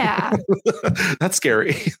 Yeah. That's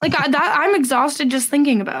scary. Like I'm exhausted just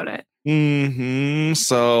thinking about it.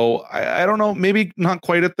 So I don't know, maybe not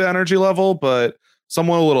quite at the energy level, but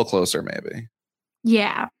someone a little closer maybe.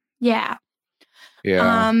 Yeah.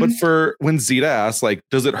 But for when Zeta asks, like,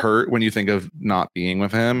 does it hurt when you think of not being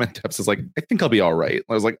with him? And Debs is like, I think I'll be all right.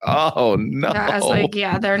 I was like, oh no. I was like,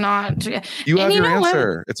 yeah, they're not. You have your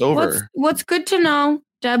answer. What? It's over. What's good to know?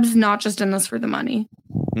 Deb's not just in this for the money.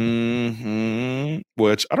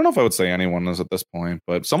 Which I don't know if I would say anyone is at this point,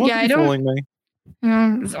 but someone could be fooling me.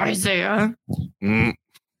 Isaiah. No.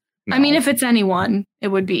 I mean, if it's anyone, it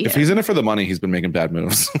would be. If he's in it for the money, he's been making bad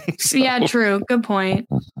moves. So. Yeah, true. Good point.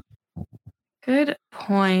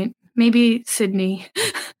 Maybe Sydney.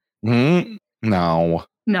 No,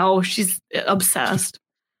 she's obsessed.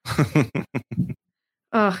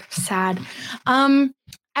 Ugh, sad.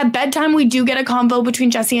 At bedtime, we do get a convo between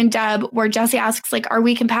Jesse and Deb where Jesse asks, like, are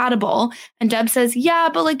we compatible? And Deb says, yeah,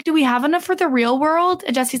 but like, do we have enough for the real world?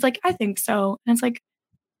 And Jesse's like, I think so. And it's like,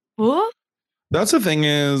 what? That's the thing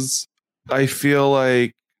is, I feel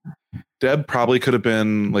like Deb probably could have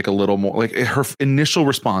been like a little more like her initial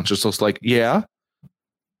response is just like, yeah,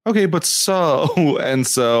 okay, but so. And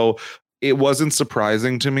so it wasn't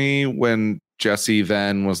surprising to me when Jesse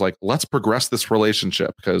then was like, let's progress this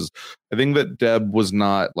relationship, because I think that Deb was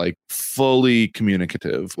not like fully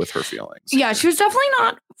communicative with her feelings. Yeah, she was definitely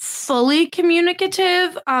not fully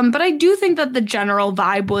communicative. But I do think that the general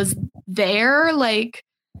vibe was there. Like,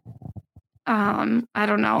 I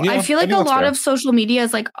don't know. Yeah, I feel like a lot of social media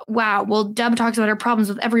is like, wow, well, Deb talks about her problems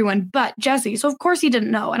with everyone but Jesse. So of course he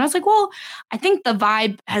didn't know. And I was like, well, I think the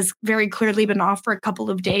vibe has very clearly been off for a couple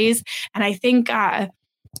of days. And I think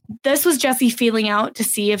this was Jesse feeling out to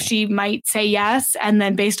see if she might say yes. And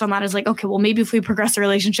then based on that is like, okay, well, maybe if we progress the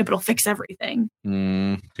relationship, it'll fix everything.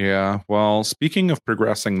 Yeah. Well, speaking of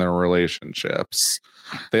progressing their relationships,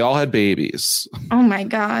 they all had babies. Oh my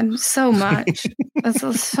God. So much.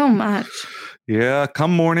 That's so much. Yeah.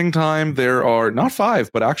 Come morning time, there are not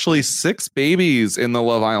 5, but actually 6 babies in the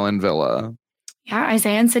Love Island villa. Yeah.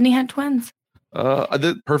 Isaiah and Sydney had twins.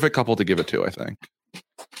 The perfect couple to give it to, I think.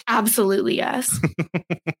 Absolutely, yes.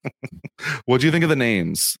 What do you think of the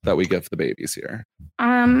names that we give the babies here?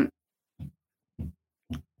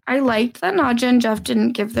 I liked that Nadja and Jeff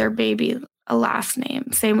didn't give their baby a last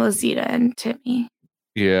name. Same with Zeta and Timmy.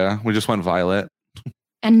 Yeah, we just went Violet.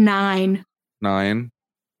 And 9. 9.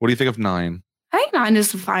 What do you think of 9? I think 9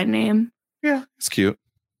 is a fine name. Yeah, it's cute.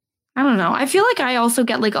 I don't know. I feel like I also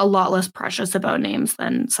get like a lot less precious about names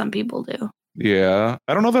than some people do. Yeah.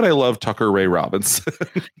 I don't know that I love Tucker Ray Robinson.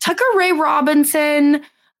 Tucker Ray Robinson,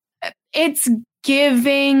 it's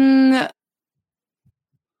giving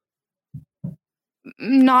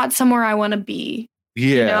not somewhere I want to be.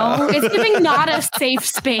 Yeah. You know? It's giving not a safe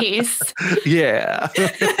space. Yeah.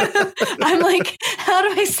 I'm like, how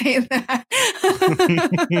do I say that?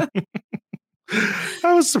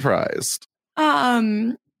 I was surprised.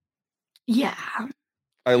 Yeah.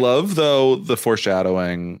 I love, though, the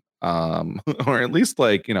foreshadowing, or at least,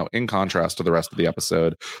 like, you know, in contrast to the rest of the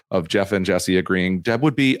episode, of Jeff and Jesse agreeing Deb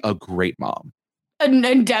would be a great mom.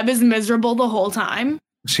 And Deb is miserable the whole time.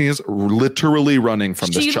 She is literally running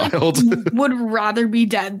from this child. Would rather be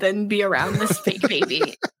dead than be around this fake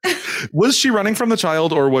baby. Was she running from the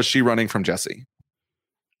child or was she running from Jesse?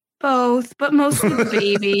 Both, but mostly the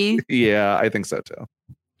baby. Yeah, I think so too.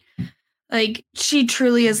 Like, she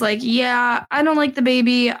truly is like, yeah, I don't like the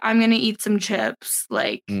baby. I'm going to eat some chips.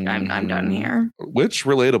 Like, I'm done here. Which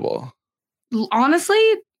relatable? Honestly,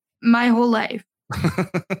 my whole life.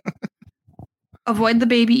 Avoid the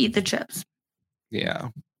baby, eat the chips. Yeah.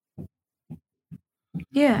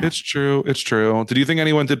 Yeah. It's true. It's true. Did you think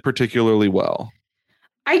anyone did particularly well?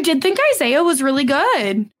 I did think Isaiah was really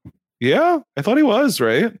good. Yeah, I thought he was,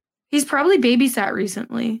 right? He's probably babysat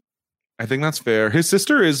recently. I think that's fair. His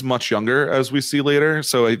sister is much younger, as we see later.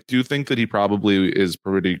 So I do think that he probably is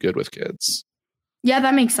pretty good with kids. Yeah,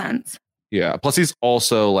 that makes sense. Yeah. Plus, he's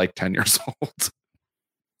also like 10 years old.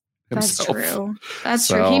 That's true. That's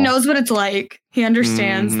true. He knows what it's like. He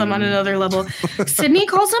understands them on another level. Sydney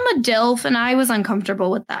calls him a DILF, and I was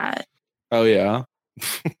uncomfortable with that. Oh, yeah.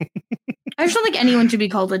 I just don't think anyone should be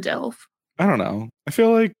called a DILF. I don't know. I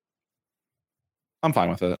feel like I'm fine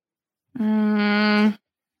with it.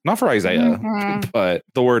 Not for Isaiah, but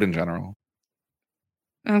the word in general.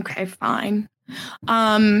 Okay, fine.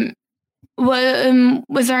 Was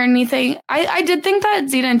there anything? I did think that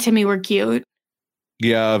Zeta and Timmy were cute.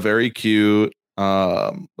 Yeah, very cute.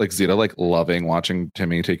 Like Zeta, like loving watching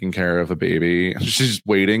Timmy taking care of a baby. She's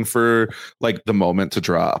waiting for like the moment to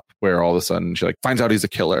drop where all of a sudden she like finds out he's a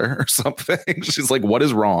killer or something. She's like, what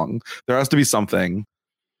is wrong? There has to be something.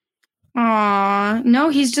 Aw, no,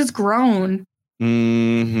 he's just grown.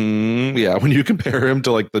 Yeah, when you compare him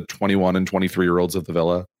to like the 21 and 23-year-olds of the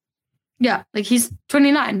villa. Yeah, like he's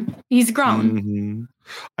 29. He's grown.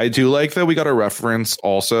 I do like that we got a reference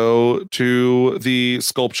also to the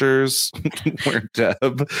sculptures where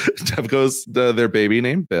Deb goes, their baby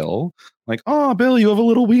named Bill. Like, oh, Bill, you have a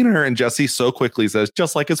little wiener. And Jesse so quickly says,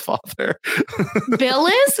 just like his father. Bill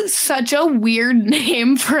is such a weird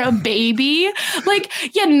name for a baby. Like,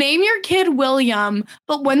 yeah, name your kid William.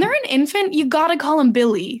 But when they're an infant, you got to call him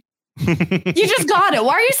Billy. You just got it.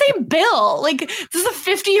 Why are you saying Bill? Like, this is a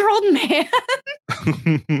 50-year-old man.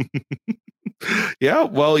 Yeah,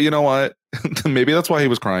 well, you know what? Maybe that's why he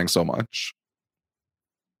was crying so much.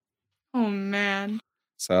 Oh, man.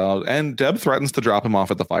 So, and Deb threatens to drop him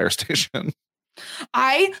off at the fire station.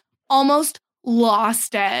 I almost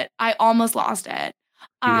lost it.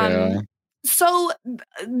 Yeah. So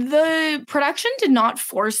the production did not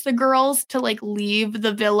force the girls to like leave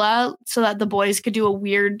the villa so that the boys could do a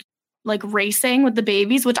weird like racing with the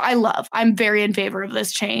babies, which I love. I'm very in favor of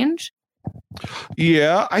this change.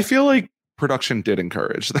 Yeah, I feel like production did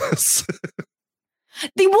encourage this.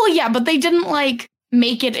 But they didn't like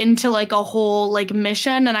make it into like a whole like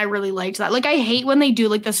mission, and I really liked that. Like, I hate when they do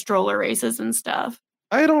like the stroller races and stuff.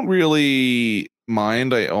 I don't really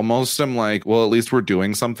mind. I almost am like, well, at least we're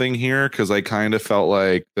doing something here, because I kind of felt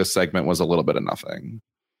like this segment was a little bit of nothing.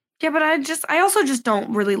 Yeah, but I also just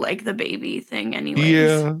don't really like the baby thing anyways.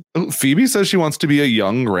 Yeah. Phoebe says she wants to be a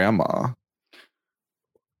young grandma.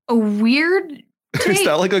 A weird take. Is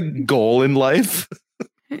that like a goal in life?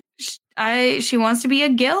 She wants to be a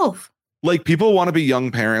gilf. Like, people want to be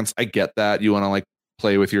young parents. I get that. You want to like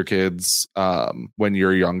play with your kids when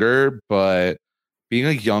you're younger, but being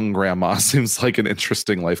a young grandma seems like an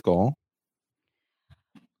interesting life goal.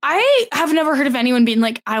 I have never heard of anyone being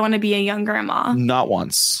like, I want to be a young grandma. Not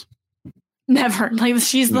once. Never. Like,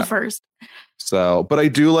 she's the first. So, but I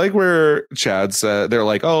do like where Chad said, they're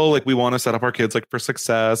like, oh, like we want to set up our kids like for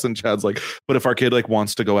success. And Chad's like, but if our kid like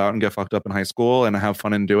wants to go out and get fucked up in high school and have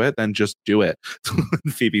fun and do it, then just do it.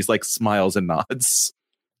 Phoebe's like smiles and nods.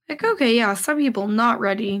 Like, okay, yeah, some people not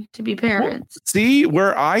ready to be parents. Well, see,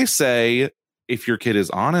 where I say if your kid is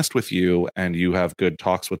honest with you and you have good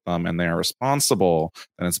talks with them and they're responsible,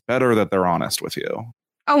 then it's better that they're honest with you.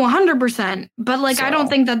 Oh, 100%. But like, I don't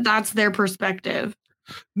think that that's their perspective.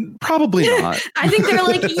 Probably not. I think they're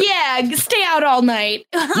like, yeah, stay out all night.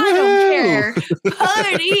 I don't care.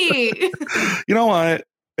 Party. You know what?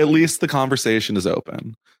 At least the conversation is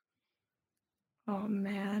open. Oh,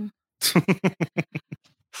 man.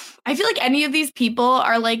 I feel like any of these people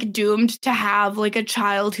are like doomed to have like a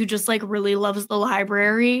child who just like really loves the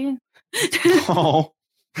library. Oh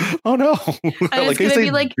no. Like I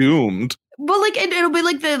say, like doomed. Well, like it'll be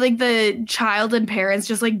like the child and parents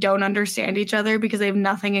just like don't understand each other because they have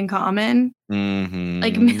nothing in common. Mm-hmm.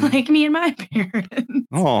 Like me and my parents.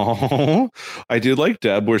 Oh, I did like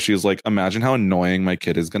Deb where she's like, imagine how annoying my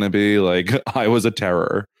kid is going to be. Like I was a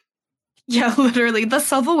terror. Yeah, literally. The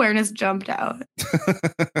self-awareness jumped out.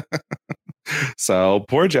 So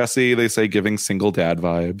poor Jesse, they say giving single dad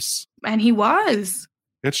vibes. And he was.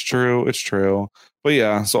 It's true. It's true. But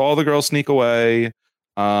yeah, so all the girls sneak away.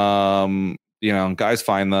 Guys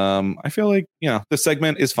find them. I feel like, this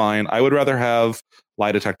segment is fine. I would rather have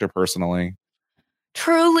lie detector personally.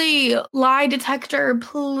 Truly, lie detector,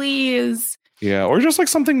 please. Yeah, or just like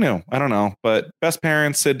something new. I don't know. But best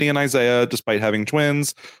parents, Sydney and Isaiah, despite having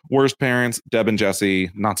twins. Worst parents, Deb and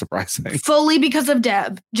Jesse. Not surprising. Fully because of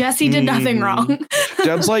Deb. Jesse did nothing wrong.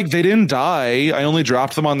 Deb's like, they didn't die. I only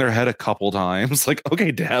dropped them on their head a couple times. Like,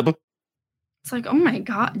 okay, Deb. It's like, oh my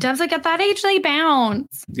God. Deb's like, at that age, they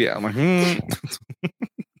bounce. Yeah, I'm like,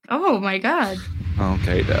 Oh my God.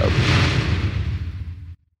 Okay, Deb.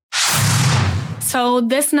 So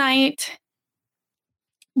this night,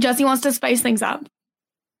 Jesse wants to spice things up.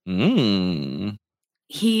 He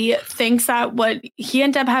thinks that what he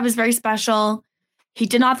and Deb have is very special. He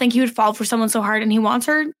did not think he would fall for someone so hard, and he wants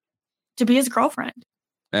her to be his girlfriend.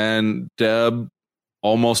 And Deb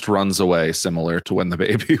almost runs away, similar to when the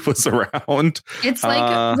baby was around. It's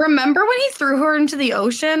like, remember when he threw her into the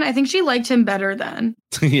ocean? I think she liked him better then.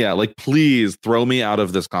 Yeah, like, please throw me out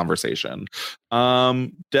of this conversation.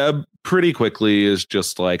 Deb pretty quickly is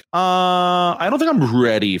just like, I don't think I'm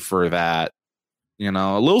ready for that.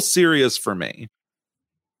 A little serious for me.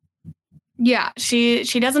 Yeah, she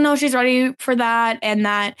doesn't know she's ready for that, and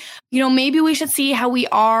that, maybe we should see how we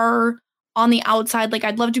are on the outside. Like,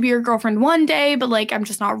 I'd love to be your girlfriend one day, but like, I'm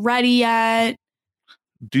just not ready yet.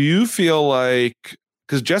 Do you feel like,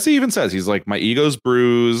 because Jesse even says, he's like, my ego's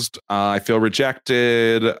bruised. I feel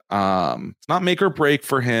rejected. It's not make or break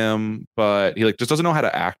for him, but he like just doesn't know how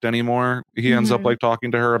to act anymore. He ends up like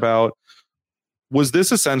talking to her about, was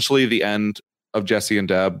this essentially the end of Jesse and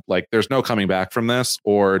Deb? Like, there's no coming back from this,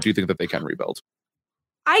 or do you think that they can rebuild?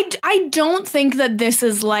 I don't think that this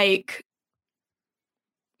is like,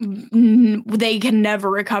 they can never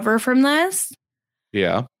recover from this.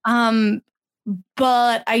 Yeah.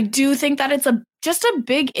 But I do think that it's just a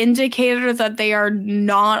big indicator that they are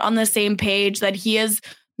not on the same page, that he is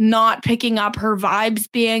not picking up her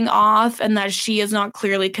vibes being off, and that she is not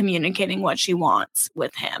clearly communicating what she wants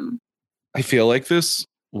with him. I feel like this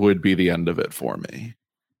would be the end of it for me.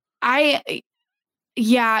 It's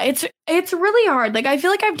really hard. Like, I feel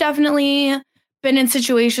like I've definitely been in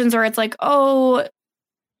situations where it's like, oh,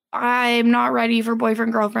 I'm not ready for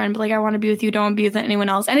boyfriend, girlfriend, but like, I want to be with you, don't be with anyone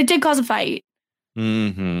else. And it did cause a fight.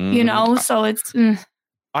 So it's...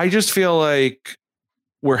 I just feel like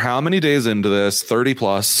we're how many days into this? 30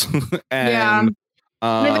 plus. And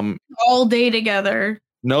all day together.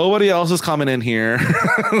 Nobody else is coming in here.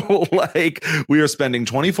 Like, we are spending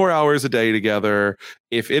 24 hours a day together.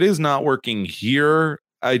 If it is not working here,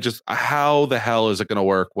 how the hell is it going to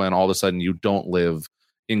work when all of a sudden you don't live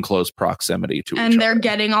in close proximity to each other? And they're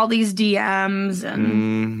getting all these DMs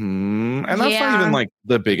and that's not even like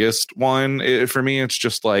the biggest one. For me, it's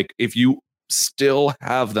just like, if you still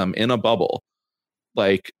have them in a bubble,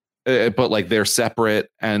 like, but like they're separate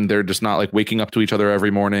and they're just not like waking up to each other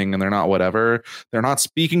every morning, and they're not they're not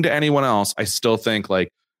speaking to anyone else, I still think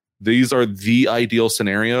like these are the ideal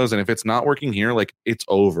scenarios. And if it's not working here, like, it's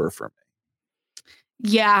over for me.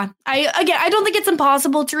 Yeah, I don't think it's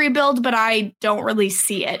impossible to rebuild, but I don't really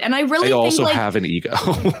see it. And I also have an ego.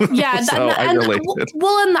 Yeah, so I relate it.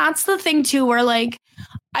 Well, and that's the thing too, where like,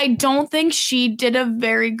 I don't think she did a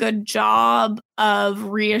very good job of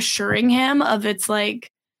reassuring him of, it's like,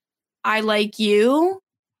 I like you.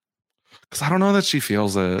 Because I don't know that she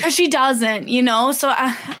feels it. Because she doesn't, so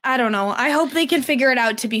I don't know. I hope they can figure it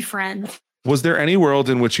out to be friends. Was there any world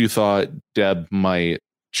in which you thought Deb might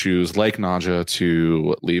choose, like Nadja,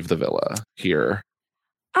 to leave the villa here?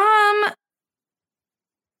 I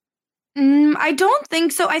don't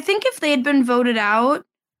think so. I think if they had been voted out,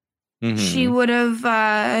 she would have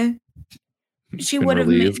she would have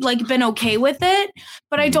like been okay with it.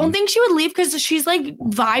 But I don't think she would leave because she's like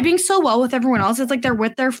vibing so well with everyone else. It's like they're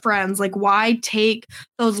with their friends. Like, why take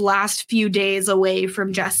those last few days away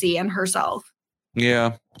from Jessie and herself?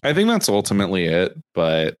 Yeah, I think that's ultimately it.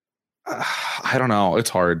 But I don't know. It's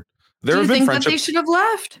hard. Do you think that they should have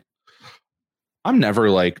left? I'm never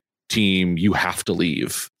like team you have to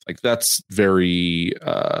leave. Like that's very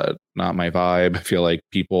not my vibe. I feel like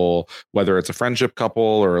people, whether it's a friendship couple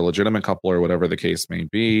or a legitimate couple or whatever the case may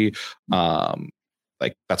be,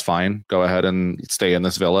 like that's fine. Go ahead and stay in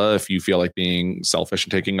this villa if you feel like being selfish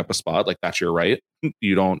and taking up a spot. Like that's your right.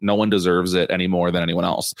 No one deserves it any more than anyone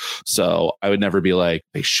else. So I would never be like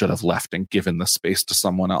they should have left and given the space to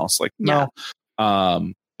someone else. Like no.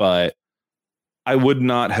 But I would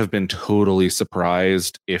not have been totally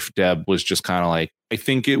surprised if Deb was just kind of like, I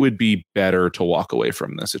think it would be better to walk away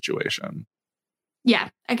from this situation. Yeah,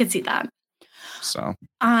 I could see that. So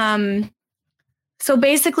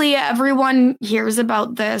basically everyone hears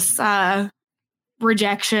about this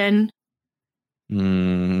rejection.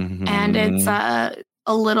 Mm-hmm. And it's a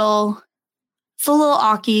little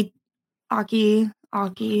Aki.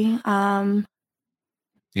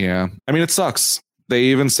 Yeah. I mean, it sucks. They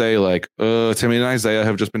even say like, Timmy and Isaiah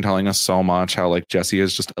have just been telling us so much how like Jessie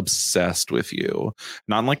is just obsessed with you.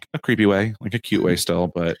 Not in like a creepy way, like a cute way still,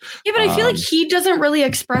 but yeah, but I feel like he doesn't really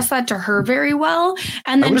express that to her very well.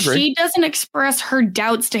 And then she doesn't express her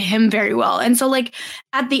doubts to him very well. And so like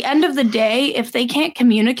at the end of the day, if they can't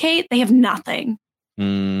communicate, they have nothing.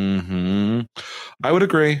 Mm-hmm. I would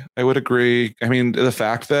agree. I mean, the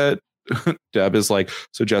fact that Deb is like,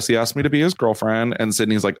 so Jessie asked me to be his girlfriend, and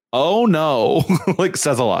Sydney's like, oh no, like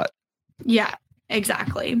says a lot. Yeah,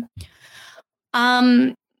 exactly.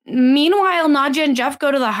 Meanwhile, Nadja and Jeff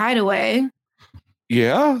go to the hideaway.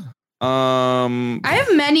 Yeah. I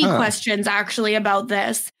have many questions actually about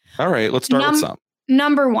this. All right, let's start with some.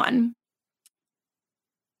 Number one.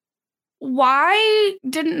 Why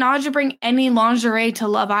didn't Nadja bring any lingerie to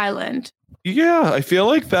Love Island? Yeah, I feel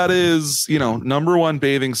like that is, number one,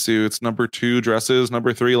 bathing suits, number two, dresses,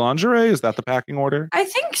 number three, lingerie. Is that the packing order? I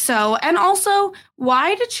think so. And also,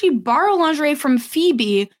 why did she borrow lingerie from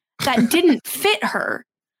Phoebe that didn't fit her?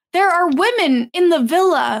 There are women in the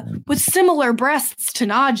villa with similar breasts to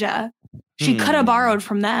Nadja. She could have borrowed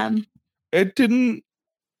from them. It didn't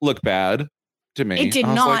look bad to me. It did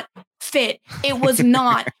not fit. It was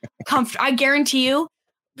not comfortable. I guarantee you.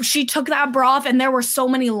 She took that bra off and there were so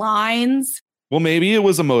many lines. Well, maybe it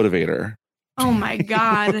was a motivator. Oh my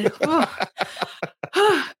God.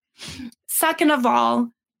 Second of all,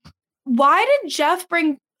 why did Jeff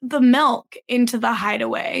bring the milk into the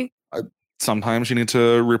hideaway? Sometimes you need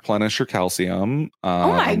to replenish your calcium.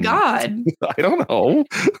 Oh my God. I don't know.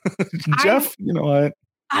 Jeff, you know what?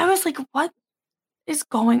 I was like, what is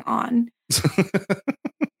going on?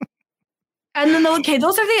 And then, okay,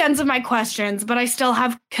 those are the ends of my questions, but I still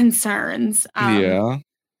have concerns. Yeah.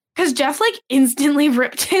 Because Jeff, like, instantly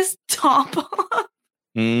ripped his top off.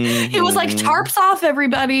 Mm-hmm. It was like, tarps off,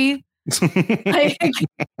 everybody.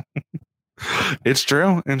 It's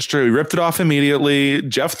true. He ripped it off immediately.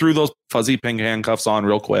 Jeff threw those fuzzy pink handcuffs on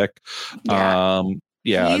real quick. Yeah.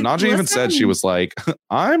 Nadja even said, she was like,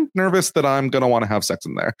 I'm nervous that I'm going to want to have sex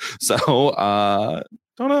in there. So,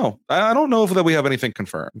 don't know. I don't know if that we have anything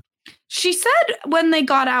confirmed. She said when they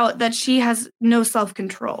got out that she has no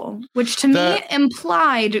self-control, which to me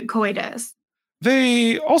implied coitus.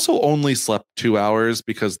 They also only slept 2 hours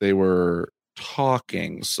because they were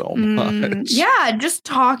talking so much. Yeah, just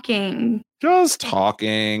talking.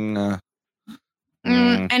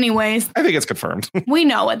 Anyways. I think it's confirmed. We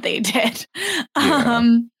know what they did.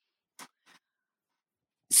 Yeah.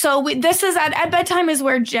 So this is at bedtime is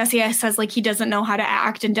where Jessie says like he doesn't know how to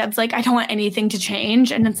act, and Deb's like, I don't want anything to change,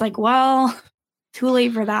 and it's like, well, too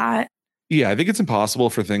late for that. Yeah, I think it's impossible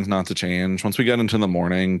for things not to change. Once we get into the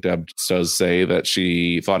morning, Deb does say that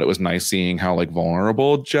she thought it was nice seeing how like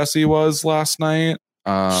vulnerable Jessie was last night.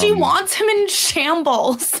 She wants him in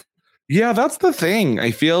shambles. Yeah, that's the thing.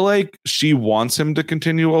 I feel like she wants him to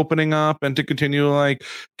continue opening up and to continue like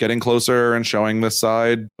getting closer and showing this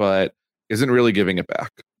side, but isn't really giving it back.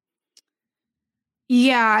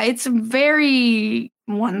 Yeah, it's very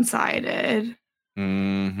one-sided.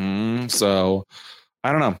 Mm-hmm. So,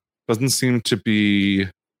 I don't know. Doesn't seem to be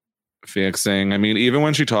fixing. I mean, even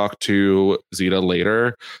when she talked to Zeta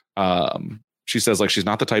later, she says like she's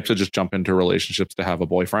not the type to just jump into relationships to have a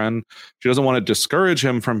boyfriend. She doesn't want to discourage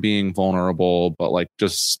him from being vulnerable, but like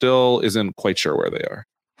just still isn't quite sure where they are.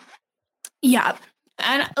 Yeah.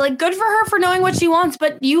 And like good for her for knowing what she wants,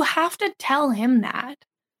 but you have to tell him that.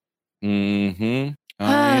 Mm-hmm.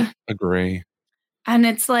 I agree. And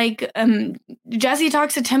it's like, Jesse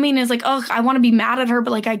talks to Timmy and is like, oh, I want to be mad at her,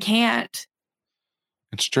 but like, I can't.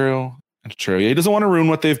 It's true. It's true. He doesn't want to ruin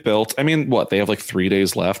what they've built. I mean, they have like 3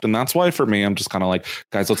 days left. And that's why for me, I'm just kind of like,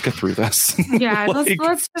 guys, let's get through this. Yeah,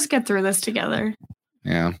 let's just get through this together.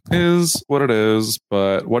 Yeah, is what it is.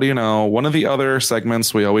 But what do you know? One of the other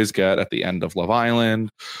segments we always get at the end of Love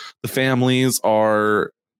Island, the families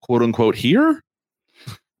are quote unquote here.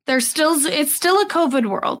 It's still a COVID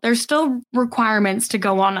world. There's still requirements to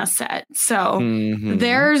go on a set. So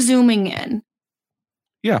they're zooming in.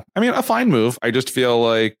 Yeah. I mean, a fine move. I just feel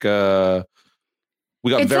like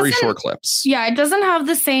we got very short clips. Yeah. It doesn't have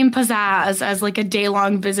the same pizzazz as like a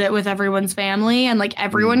day-long visit with everyone's family and like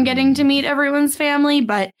everyone getting to meet everyone's family,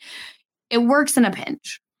 but it works in a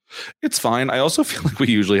pinch. It's fine. I also feel like we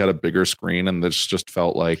usually had a bigger screen and this just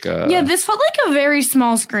felt like this felt like a very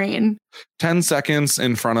small screen. 10 seconds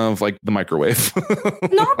in front of like the microwave.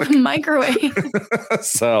 Not the microwave.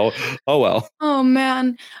 So, oh well. Oh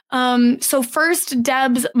man. So first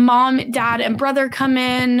Deb's mom, dad, and brother come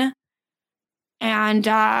in, and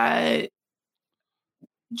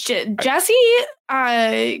Jesse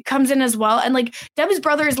comes in as well, and like Deb's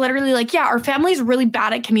brother is literally like, yeah, our family's really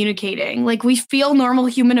bad at communicating. Like we feel normal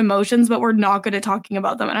human emotions, but we're not good at talking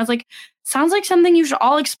about them. And I was like, sounds like something you should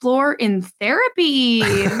all explore in therapy.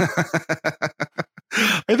 I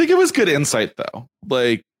think it was good insight though.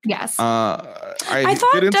 Like, yes, I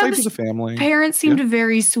thought good insight Deb's to the family. Parents seemed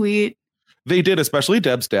very sweet. They did, especially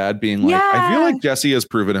Deb's dad being like, I feel like Jesse has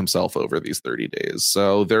proven himself over these 30 days.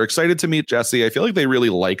 So they're excited to meet Jesse. I feel like they really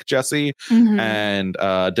like Jesse. And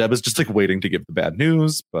Deb is just like waiting to give the bad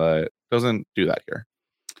news, but doesn't do that here.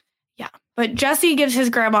 Yeah. But Jesse gives his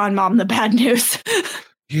grandma and mom the bad news.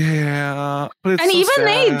 Yeah. But it's and so even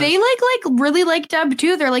sad. they like really like Deb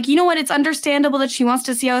too. They're like, you know what? It's understandable that she wants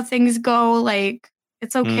to see how things go. Like,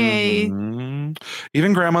 it's okay.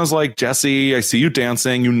 Even grandma's like, Jesse, I see you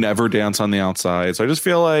dancing. You never dance on the outside. So I just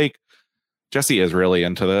feel like Jesse is really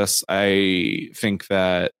into this. I think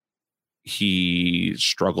that he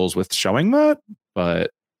struggles with showing that, but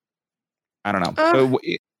I don't know.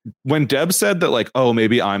 When Deb said that, like, oh,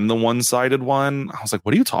 maybe I'm the one-sided one, I was like,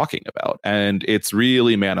 what are you talking about? And it's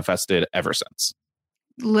really manifested ever since.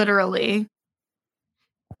 Literally.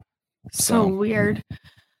 So weird.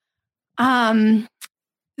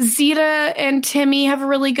 Zeta and Timmy have a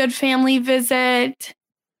really good family visit.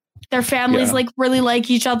 Their families like really like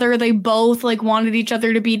each other. They both like wanted each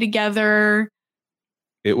other to be together.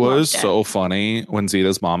 It was so funny when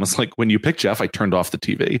Zeta's mom was like, when you picked Jeff, I turned off the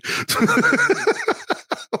TV.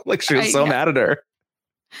 Like she was so mad at her.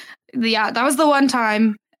 Yeah, that was the one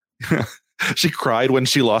time. She cried when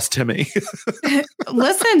she lost Timmy.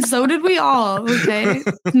 Listen, so did we all. Okay.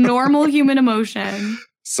 Normal human emotion.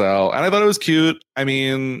 So, and I thought it was cute. I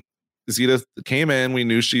mean, Zeta came in. We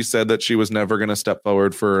knew she said that she was never going to step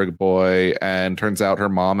forward for a boy. And turns out her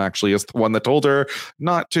mom actually is the one that told her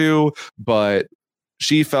not to. But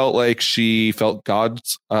she felt like she felt God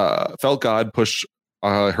push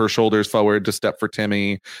her shoulders forward to step for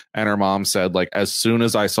Timmy. And her mom said, like, as soon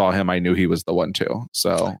as I saw him, I knew he was the one too.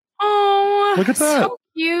 So, oh, look at that. So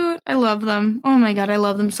cute. I love them. Oh my God, I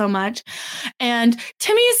love them so much. And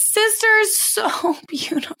Timmy's sister is so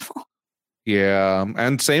beautiful. Yeah.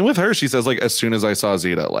 And same with her. She says, like, as soon as I saw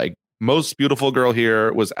Zeta, like, most beautiful girl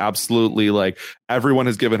here, was absolutely like, everyone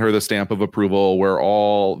has given her the stamp of approval. We're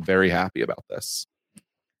all very happy about this.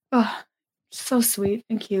 Oh, so sweet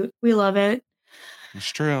and cute. We love it. It's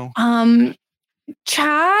true.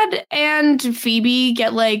 Chad and Phoebe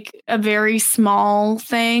get like a very small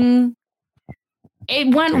thing.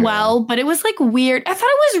 It went well, but it was like weird. I thought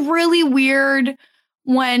it was really weird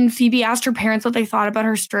when Phoebe asked her parents what they thought about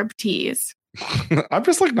her striptease. I'm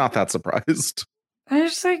just like not that surprised. I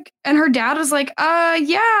was just like, and her dad was like,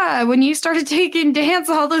 yeah, when you started taking dance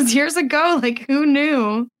all those years ago, like who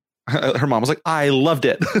knew? Her mom was like, I loved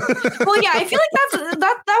it. Well, yeah, I feel like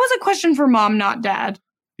that was a question for mom, not dad.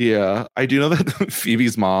 Yeah, I do know that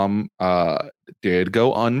Phoebe's mom did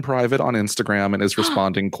go unprivate on Instagram and is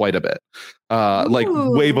responding quite a bit, like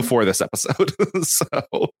way before this episode. So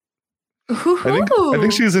I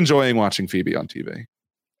think she's enjoying watching Phoebe on TV.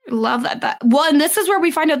 Love that. Well, and this is where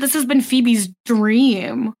we find out this has been Phoebe's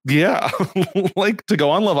dream. Yeah, like to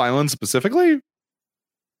go on Love Island specifically.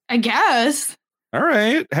 I guess. All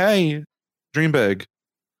right. Hey, dream big.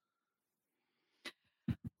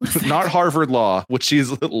 Not Harvard Law, which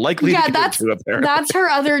she's likely to get into up there. That's her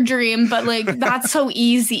other dream, but like that's so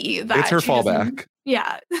easy. That it's her fallback.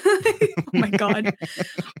 Yeah. Oh my God.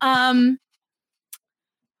 I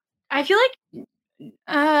feel like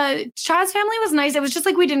Chad's family was nice. It was just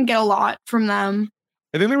like we didn't get a lot from them.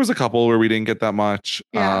 I think there was a couple where we didn't get that much.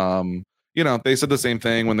 Yeah. You know, they said the same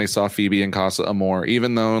thing when they saw Phoebe in Casa Amor,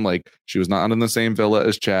 even though like she was not in the same villa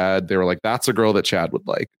as Chad. They were like, that's a girl that Chad would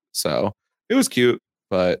like. So it was cute,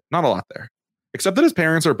 but not a lot there. Except that his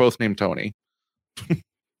parents are both named Tony.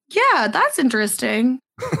 Yeah, that's interesting.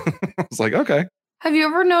 I was like, okay. Have you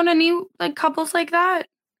ever known any like couples like that?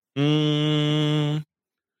 Not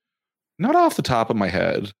off the top of my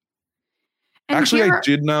head. And actually, I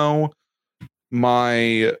did know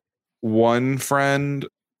my one friend,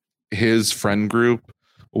 his friend group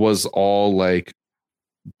was all like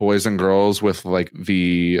boys and girls with like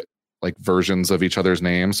the like versions of each other's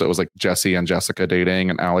names. So it was like Jesse and Jessica dating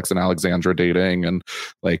and Alex and Alexandra dating. And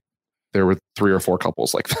like there were 3 or 4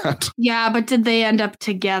 couples like that. Yeah, but did they end up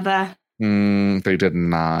together? They did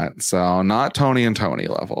not. So not Tony and Tony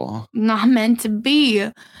level. Not meant to be.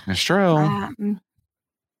 It's true.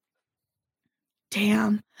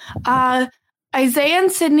 Damn. Isaiah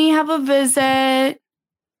and Sydney have a visit.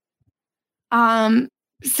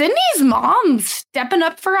 Sydney's mom stepping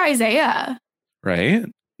up for Isaiah. Right?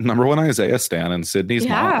 Number 1 Isaiah stan and Sydney's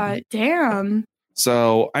mom. Yeah, damn.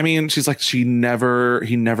 So, I mean, she's like, he never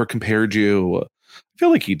compared you. I feel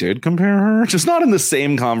like he did compare her, just not in the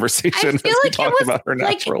same conversation as he talked about her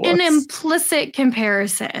natural like an looks. implicit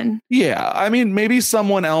comparison. Yeah, I mean, maybe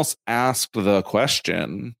someone else asked the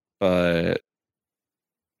question, but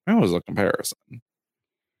that was a comparison.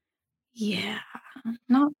 Yeah.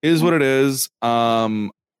 No. Is what it is. I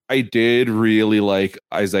did really like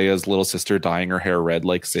Isaiah's little sister dyeing her hair red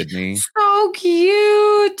like Sydney. So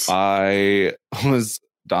cute. I was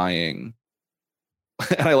dying.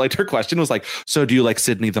 And I liked her question was like, so do you like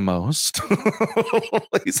Sydney the most?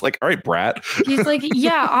 He's like, all right, brat. He's like,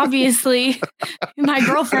 yeah, obviously. My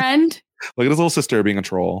girlfriend. Look at his little sister being a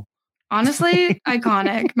troll. Honestly,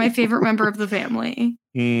 iconic. My favorite member of the family.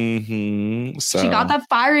 Mm-hmm. So she got that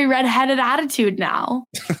fiery red-headed attitude now.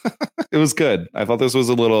 It was good. I thought this was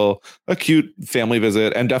a cute family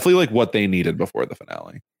visit and definitely like what they needed before the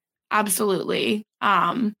finale. Absolutely.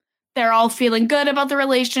 They're all feeling good about the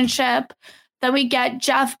relationship. Then we get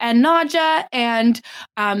Jeff and Nadja, and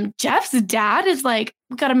Jeff's dad is like,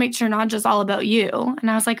 we got to make sure Nadja's all about you.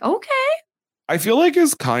 And I was like, okay. I feel like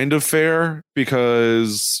it's kind of fair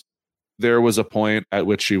because there was a point at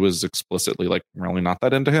which she was explicitly like really not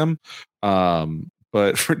that into him.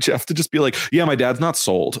 But for Jeff to just be like, yeah, my dad's not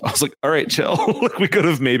sold. I was like, all right, chill. We could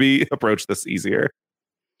have maybe approached this easier.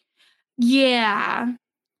 Yeah.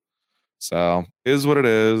 So is what it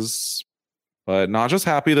is. But not just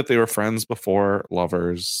happy that they were friends before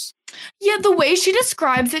lovers. Yeah, the way she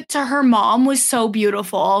describes it to her mom was so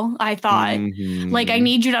beautiful, I thought. Like, I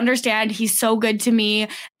need you to understand he's so good to me,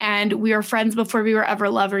 and we were friends before we were ever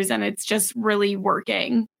lovers, and it's just really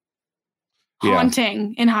working. Yeah.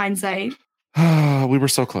 Haunting in hindsight. We were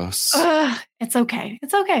so close. It's okay.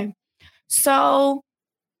 It's okay. So,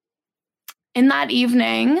 in that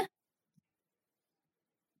evening,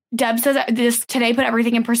 Deb says this today put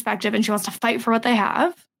everything in perspective and she wants to fight for what they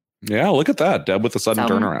have. Yeah, look at that. Deb with a sudden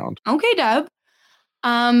turnaround. Okay, Deb.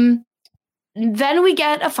 Then we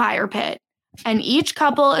get a fire pit and each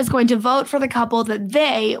couple is going to vote for the couple that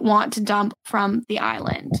they want to dump from the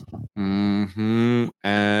island.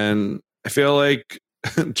 And I feel like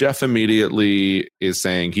Jeff immediately is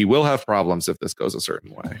saying he will have problems if this goes a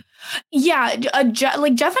certain way. Yeah, Jeff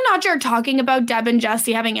and Nadja are talking about Deb and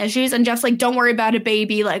Jesse having issues, and Jeff's like, "Don't worry about it,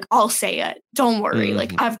 baby. Like, I'll say it. Don't worry.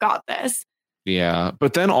 Like, I've got this." Yeah,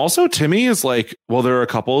 but then also Timmy is like, well, there are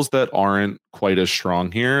couples that aren't quite as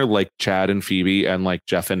strong here, like Chad and Phoebe, and like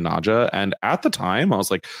Jeff and Nadja. And at the time, I was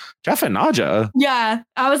like, Jeff and Nadja. Yeah,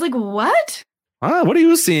 I was like, what? What are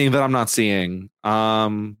you seeing that I'm not seeing?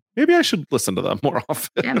 Maybe I should listen to them more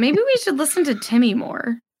often. Yeah, maybe we should listen to Timmy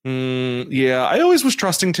more. Yeah, I always was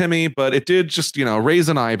trusting Timmy, but it did just, raise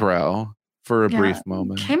an eyebrow for a brief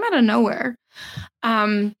moment. Came out of nowhere.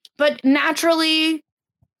 But naturally,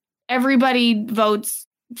 everybody votes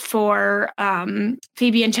for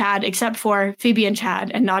Phoebe and Chad, except for Phoebe and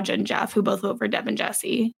Chad and Nadja and Jeff, who both vote for Deb and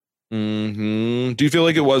Jesse. Do you feel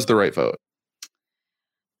like it was the right vote?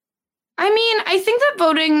 I mean, I think that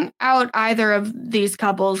voting out either of these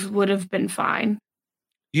couples would have been fine.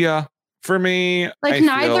 Yeah, for me, like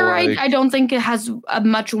neither. I don't think it has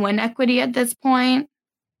much win equity at this point.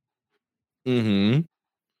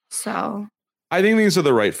 So I think these are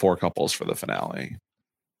the right 4 couples for the finale.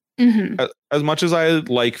 As much as I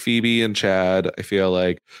like Phoebe and Chad, I feel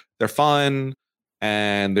like they're fun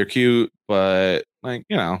and they're cute, but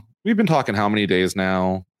we've been talking how many days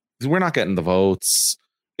now? We're not getting the votes.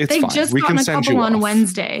 It's fine. Just we gotten can a send couple you on off.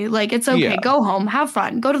 Wednesday. Like, it's okay. Yeah. Go home, have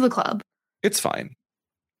fun, go to the club. It's fine.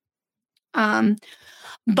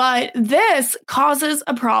 But this causes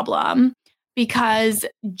a problem because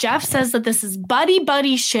Jeff says that this is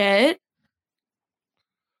buddy shit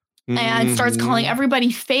and starts calling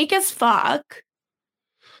everybody fake as fuck.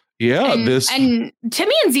 Yeah, and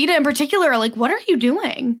Timmy and Zeta in particular are like, what are you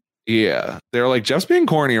doing? Yeah, they're like, Jeff's being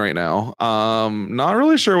corny right now. Not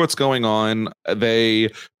really sure what's going on.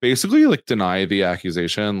 They basically like deny the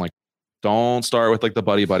accusation. Like, don't start with like the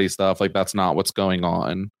buddy stuff. Like, that's not what's going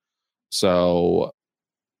on. So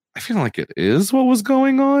I feel like it is what was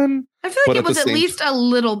going on. I feel like it was at least a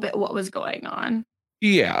little bit what was going on.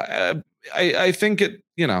 Yeah, I think it,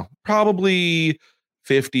 probably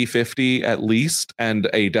 50-50 at least, and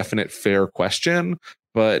a definite fair question,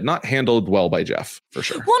 but not handled well by Jeff, for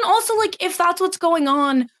sure. Well, and also, like, if that's what's going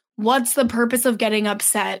on, what's the purpose of getting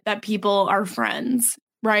upset that people are friends,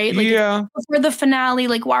 right? Like, yeah. For the finale,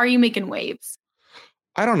 like, why are you making waves?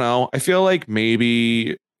 I don't know. I feel like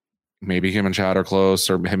maybe him and Chad are close,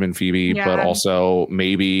 or him and Phoebe, but also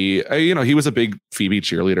maybe, he was a big Phoebe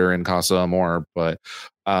cheerleader in Casa Amor, but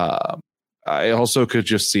I also could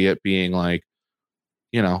just see it being like,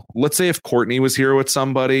 let's say if Courtney was here with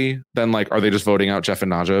somebody, then like, are they just voting out Jeff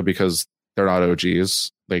and Nadja because they're not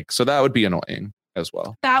OGs? Like, so that would be annoying as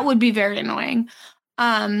well. That would be very annoying.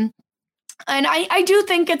 And I do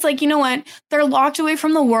think it's like, you know what? They're locked away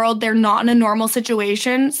from the world. They're not in a normal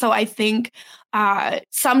situation. So I think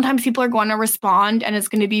sometimes people are going to respond and it's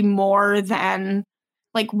going to be more than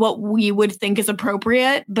like what we would think is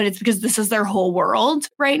appropriate, but it's because this is their whole world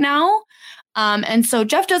right now. And so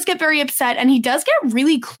Jeff does get very upset, and he does get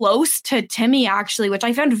really close to Timmy, actually, which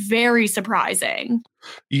I found very surprising.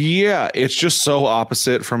 Yeah, it's just so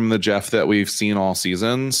opposite from the Jeff that we've seen all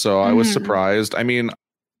season. So I was surprised. I mean,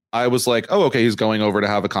 I was like, oh, okay, he's going over to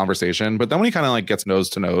have a conversation. But then when he kind of like gets nose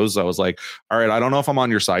to nose, I was like, all right, I don't know if I'm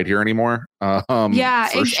on your side here anymore.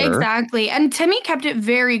 Exactly. And Timmy kept it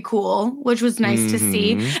very cool, which was nice to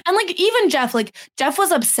see. And like even Jeff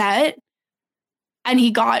was upset and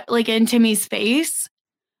he got like in Timmy's face.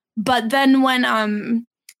 But then when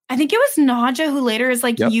I think it was Nadja who later is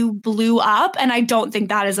like, you blew up. And I don't think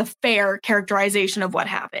that is a fair characterization of what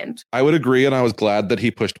happened. I would agree. And I was glad that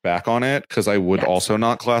he pushed back on it, because I would also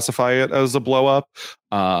not classify it as a blow up.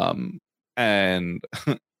 And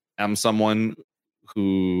I'm someone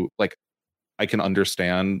who, like, I can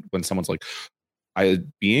understand when someone's like,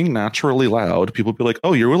 being naturally loud, people be like,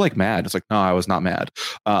 oh, you were like mad. It's like, no, I was not mad.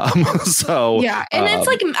 So yeah. And it's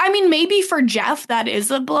like, I mean, maybe for Jeff, that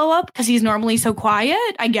is a blow up because he's normally so quiet,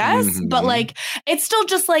 I guess. But like, it's still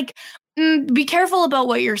just like, be careful about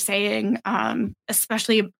what you're saying,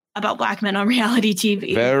 especially about Black men on reality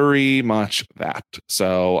TV. Very much that.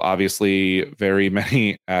 So obviously very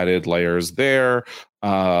many added layers there.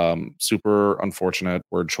 Super unfortunate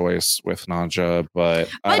word choice with Nadja, but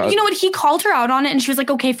you know what? He called her out on it and she was like,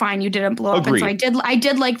 okay, fine, you didn't blow up. And so I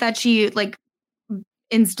did like that she like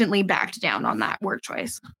instantly backed down on that word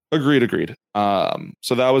choice. Agreed.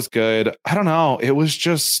 So that was good. I don't know. It was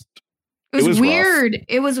weird. Rough.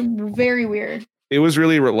 It was very weird. It was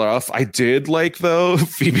really rough. I did like, though,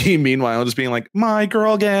 Phoebe, meanwhile, just being like, my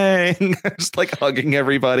girl gang, just like hugging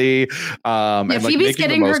everybody. And like Phoebe's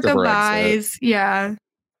getting her goodbyes. Yeah.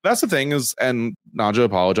 That's the thing is, and Nadja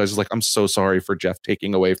apologizes, like, I'm so sorry for Jeff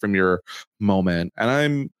taking away from your moment. And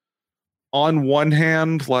I'm, on one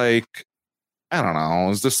hand, like, I don't know,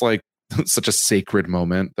 is this like such a sacred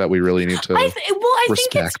moment that we really need to I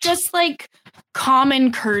think it's just like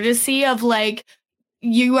common courtesy of like,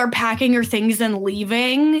 you are packing your things and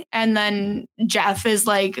leaving, and then Jeff is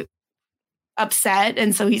like upset,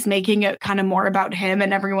 and so he's making it kind of more about him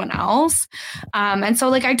and everyone else. And so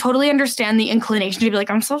like I totally understand the inclination to be like,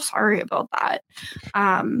 I'm so sorry about that.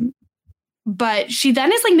 But she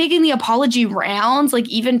then is like making the apology rounds, like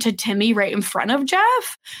even to Timmy right in front of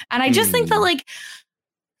Jeff. And I just think that like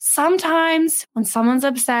sometimes when someone's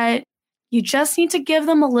upset, you just need to give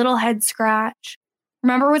them a little head scratch.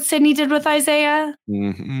 Remember what Sydney did with Isaiah?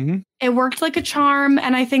 Mm-hmm. It worked like a charm.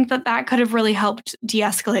 And I think that could have really helped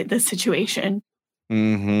de-escalate this situation.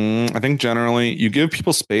 I think generally you give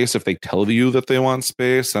people space if they tell you that they want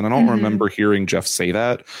space. And I don't remember hearing Jeff say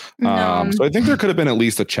that. No. So I think there could have been at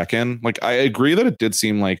least a check-in. Like, I agree that it did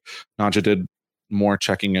seem like Nadja did more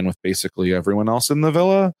checking in with basically everyone else in the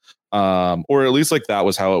villa. Or at least like that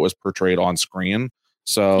was how it was portrayed on screen.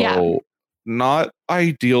 So not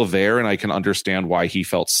ideal there, and I can understand why he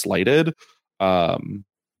felt slighted.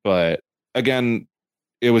 But again,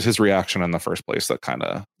 it was his reaction in the first place that kind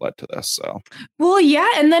of led to this. So, well, yeah.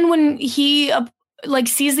 And then when he like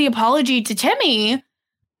sees the apology to Timmy,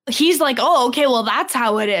 he's like, oh, okay, well, that's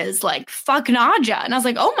how it is. Like, fuck Nadja. And I was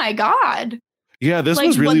like, oh my God. Yeah, this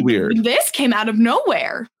was really weird. This came out of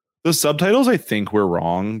nowhere. The subtitles, I think, were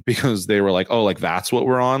wrong because they were like, oh, like that's what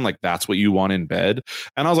we're on. Like that's what you want in bed.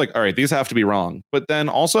 And I was like, all right, these have to be wrong. But then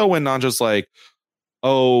also when Nadja's like,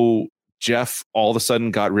 oh, Jeff all of a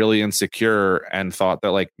sudden got really insecure and thought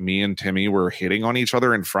that like me and Timmy were hitting on each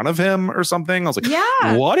other in front of him or something. I was like,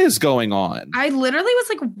 yeah, what is going on? I literally was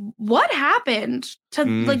like, what happened to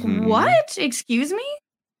like, what? Excuse me?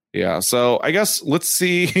 Yeah, so I guess let's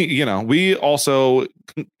see. We also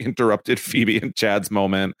interrupted Phoebe and Chad's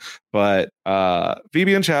moment, but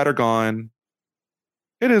Phoebe and Chad are gone.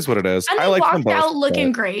 It is what it is. And they walked out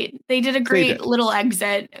looking great. They did a great little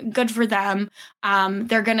exit. Good for them.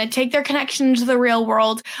 They're going to take their connection to the real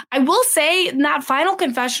world. I will say in that final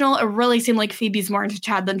confessional, it really seemed like Phoebe's more into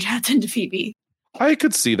Chad than Chad's into Phoebe. I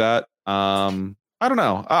could see that. I don't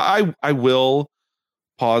know. I will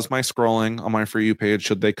pause my scrolling on my For You page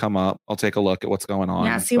should they come up. I'll take a look at what's going on.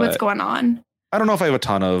 Yeah, see what's going on. I don't know if I have a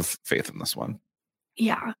ton of faith in this one.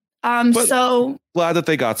 Yeah. But so glad that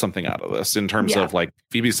they got something out of this in terms of like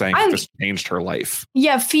Phoebe saying this changed her life.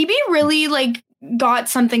 Yeah, Phoebe really like got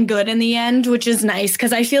something good in the end, which is nice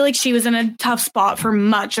because I feel like she was in a tough spot for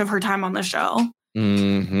much of her time on the show.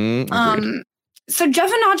 So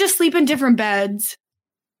Jeff and Nadja sleep in different beds.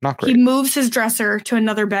 Not great. He moves his dresser to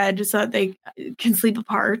another bed so that they can sleep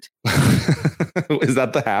apart. Is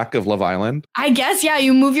that the hack of Love Island? I guess, yeah.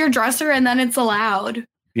 You move your dresser and then it's allowed.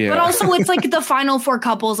 Yeah. But also it's like the final four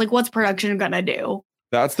couples. Like what's production going to do?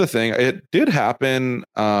 That's the thing. It did happen.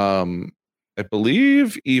 I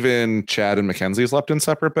believe even Chad and Mackenzie slept in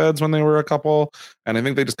separate beds when they were a couple. And I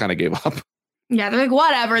think they just kind of gave up. Yeah. They're like,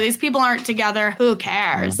 whatever. These people aren't together. Who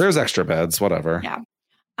cares? There's extra beds, whatever. Yeah.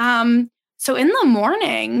 So in the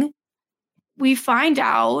morning, we find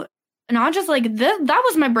out, and I'm just like, that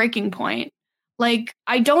was my breaking point. Like,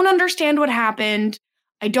 I don't understand what happened.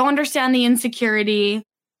 I don't understand the insecurity.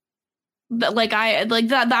 But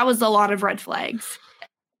that was a lot of red flags.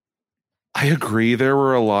 I agree. There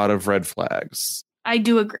were a lot of red flags. I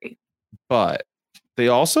do agree. But they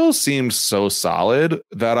also seemed so solid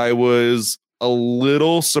that I was a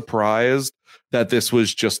little surprised that this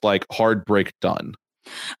was just like hard break done.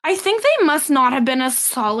 I think they must not have been as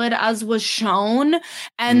solid as was shown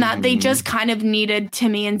and that they just kind of needed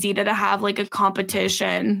Timmy and Zeta to have like a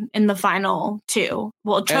competition in the final two.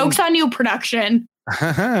 Well, joke's on you, production.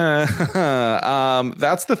 That's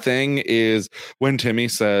the thing is when Timmy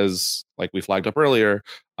says, like we flagged up earlier,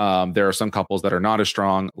 there are some couples that are not as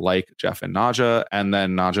strong, like Jeff and Nadja. And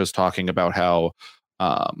then Nadja's talking about how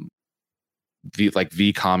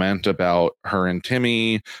the comment about her and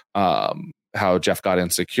Timmy, how Jeff got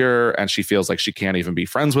insecure and she feels like she can't even be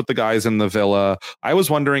friends with the guys in the villa. I was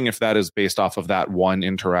wondering if that is based off of that one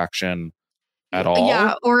interaction at all.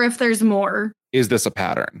 Yeah, or if there's more. Is this a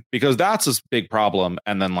pattern? Because that's a big problem.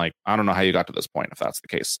 And then like, I don't know how you got to this point if that's the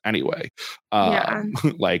case anyway.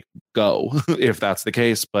 Like go if that's the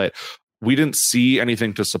case. But we didn't see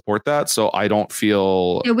anything to support that. So I don't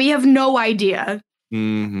feel... Yeah, we have no idea.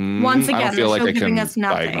 Once again, I don't feel like I can us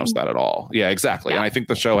nothing. diagnose that at all. Yeah, exactly. Yeah. And I think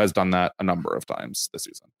the show has done that a number of times this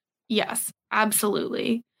season. Yes,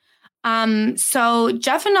 absolutely. So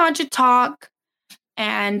Jeff and Nadja talk,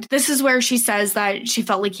 and this is where she says that she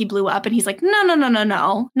felt like he blew up, and he's like,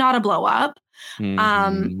 no, not a blow up.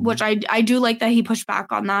 Which I do like that he pushed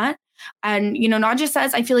back on that. And, Nadja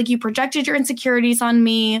says, I feel like you projected your insecurities on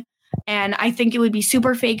me. And I think it would be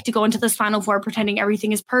super fake to go into this final four pretending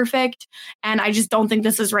everything is perfect. And I just don't think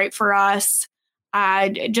this is right for us.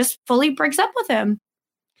 Just fully breaks up with him.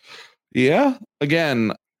 Yeah.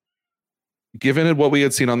 Again, given what we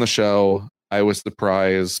had seen on the show, I was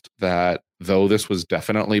surprised that though this was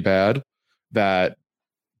definitely bad, that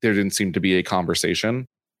there didn't seem to be a conversation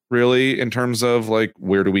really in terms of like,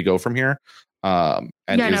 where do we go from here?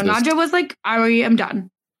 Nadja was like, I am done.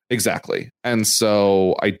 Exactly. And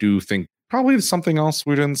so I do think probably something else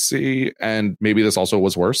we didn't see. And maybe this also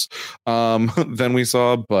was worse than we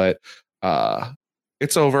saw. But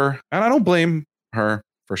it's over. And I don't blame her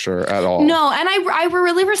for sure at all. No. And I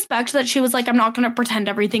really respect that she was like, I'm not going to pretend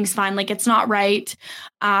everything's fine. Like, it's not right.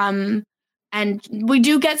 And we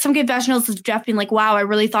do get some confessionals of Jeff being like, wow, I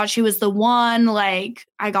really thought she was the one. Like,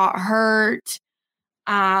 I got hurt.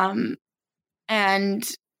 And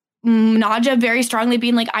Nadja very strongly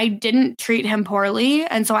being like, I didn't treat him poorly,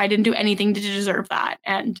 and so I didn't do anything to deserve that.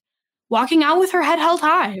 And walking out with her head held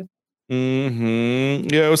high.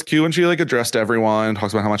 Yeah, it was cute when she like addressed everyone,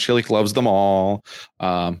 talks about how much she like loves them all.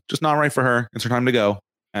 Just not right for her. It's her time to go.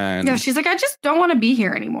 And yeah, she's like, I just don't want to be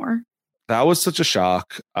here anymore. That was such a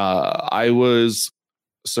shock. I was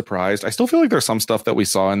surprised. I still feel like there's some stuff that we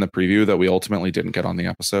saw in the preview that we ultimately didn't get on the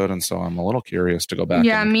episode, and so I'm a little curious to go back.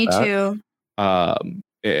 Yeah, me too.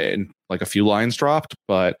 And like a few lines dropped,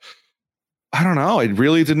 but I don't know. I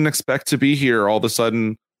really didn't expect to be here all of a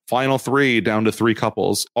sudden. Final 3 down to 3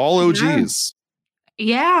 couples, all OGs.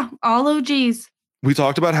 Yeah, all OGs. We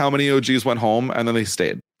talked about how many OGs went home, and then they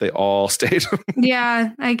stayed. They all stayed.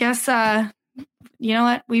 Yeah, I guess. You know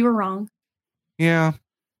what? We were wrong. Yeah.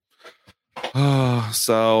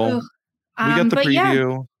 So we get the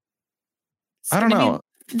preview. I don't know.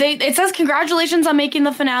 It says congratulations on making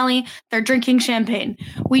the finale. They're drinking champagne.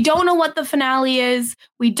 We don't know what the finale is.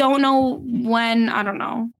 We don't know when. I don't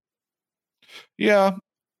know. Yeah,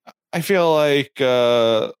 I feel like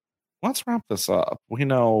let's wrap this up. We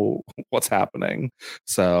know what's happening,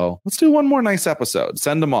 so let's do one more nice episode.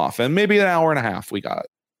 Send them off, and maybe an hour and a half. We got.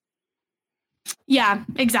 Yeah,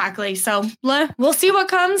 exactly. So we'll see what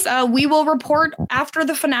comes. We will report after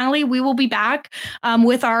the finale. We will be back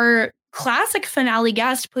with our classic finale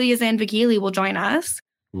guest. Puliyazan Vakili will join us.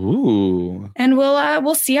 Ooh. And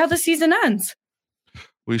we'll see how the season ends.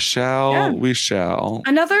 We shall. Yeah. We shall.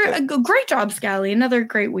 A great job, Scally. Another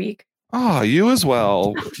great week. Oh, you as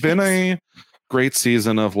well. Been a great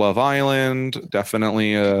season of Love Island.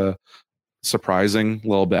 Definitely a surprising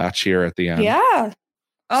little batch here at the end. Yeah.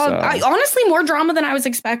 Honestly, more drama than I was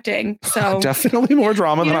expecting. So definitely more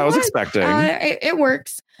drama than I was expecting. It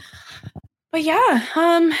works. But yeah,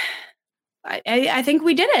 I think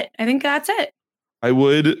we did it. I think that's it. I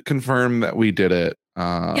would confirm that we did it.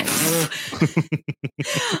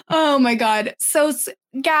 Oh my God. So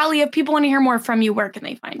Gally, if people want to hear more from you, where can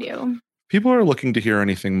they find you? People are looking to hear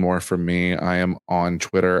anything more from me. I am on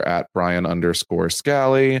Twitter at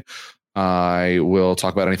Brian_Scally. I will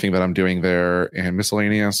talk about anything that I'm doing there and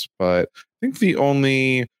miscellaneous, but I think the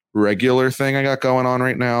only regular thing I got going on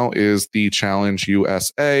right now is the Challenge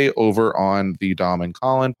USA over on the Dom and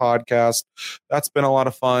Colin podcast. That's been a lot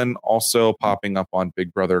of fun. Also popping up on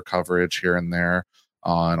Big Brother coverage here and there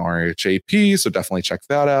on RHAP, so definitely check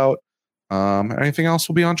that out. Anything else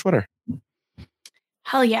will be on Twitter.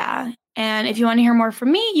 Hell yeah. And if you want to hear more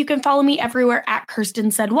from me, you can follow me everywhere at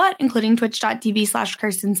Kirsten Said What, including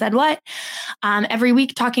twitch.tv/Kirsten Said What. Every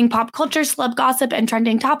week talking pop culture, celeb gossip, and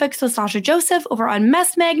trending topics with Sasha Joseph over on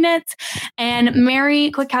Mess Magnets. And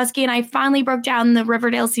Mary Kwiatkowski and I finally broke down the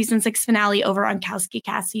Riverdale season 6 finale over on Kowski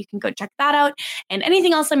Cast. So you can go check that out. And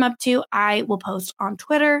anything else I'm up to, I will post on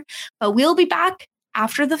Twitter. But we'll be back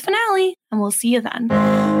after the finale, and we'll see you then.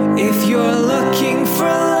 If you're looking for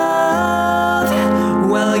love,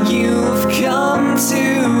 well, you've come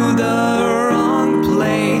to the wrong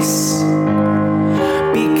place.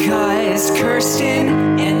 Because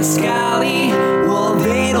Kirsten and Scally, well,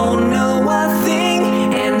 they don't know a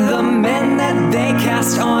thing. And the men that they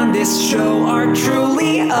cast on this show are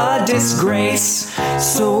truly a disgrace.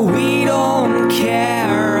 So we don't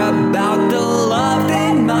care about the love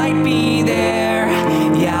that might be there.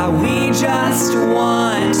 Yeah, we just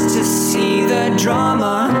want to see the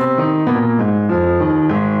drama.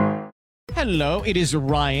 Hello, it is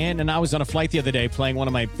Ryan, and I was on a flight the other day playing one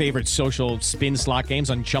of my favorite social spin slot games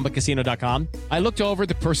on ChumbaCasino.com. I looked over at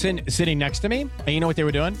the person sitting next to me, and you know what they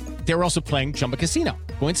were doing? They were also playing Chumba Casino.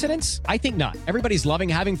 Coincidence? I think not. Everybody's loving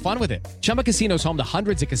having fun with it. Chumba Casino is home to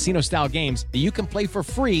hundreds of casino-style games that you can play for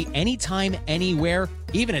free anytime, anywhere,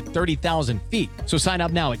 even at 30,000 feet. So sign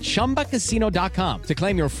up now at ChumbaCasino.com to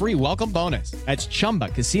claim your free welcome bonus. That's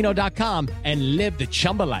ChumbaCasino.com and live the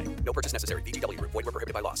Chumba life. No purchase necessary. VGW. Void where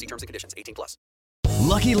prohibited by law. See terms and conditions. 18+.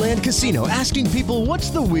 Lucky Land Casino, asking people, what's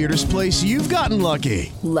the weirdest place you've gotten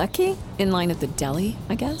lucky? Lucky? In line at the deli,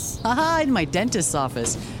 I guess? Aha, in my dentist's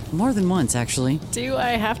office. More than once, actually. Do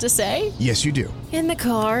I have to say? Yes, you do. In the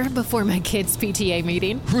car before my kids' PTA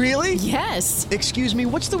meeting. Really? Yes. Excuse me,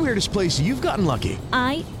 what's the weirdest place you've gotten lucky?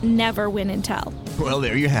 I never win and tell. Well,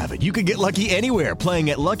 there you have it. You can get lucky anywhere, playing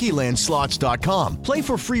at LuckyLandSlots.com. Play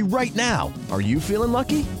for free right now. Are you feeling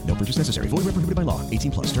lucky? No purchase necessary. Void where prohibited by law.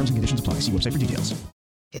 18+. Terms and conditions apply. See website for details.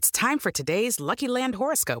 It's time for today's Lucky Land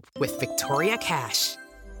horoscope with Victoria Cash.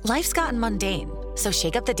 Life's gotten mundane, so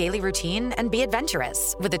shake up the daily routine and be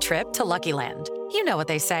adventurous with a trip to Lucky Land. You know what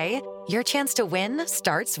they say. Your chance to win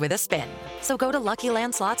starts with a spin. So go to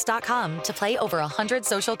LuckyLandSlots.com to play over 100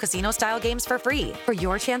 social casino-style games for free for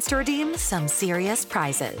your chance to redeem some serious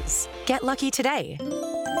prizes. Get lucky today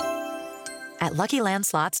at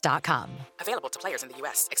LuckyLandSlots.com. Available to players in the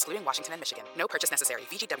U.S., excluding Washington and Michigan. No purchase necessary.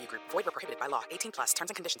 VGW Group. Void where prohibited by law. 18+. Terms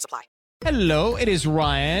and conditions apply. Hello, it is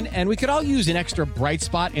Ryan, and we could all use an extra bright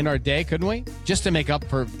spot in our day, couldn't we? Just to make up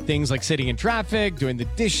for things like sitting in traffic, doing the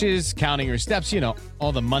dishes, counting your steps,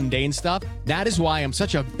 all the mundane stuff. That is why I'm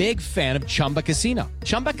such a big fan of Chumba Casino.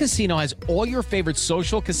 Chumba Casino has all your favorite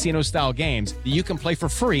social casino-style games that you can play for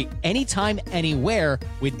free anytime, anywhere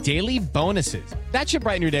with daily bonuses. That should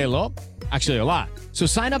brighten your day a little. Actually, a lot. So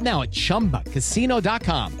sign up now at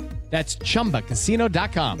ChumbaCasino.com. That's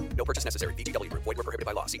ChumbaCasino.com. No purchase necessary. VGW Group. Void where prohibited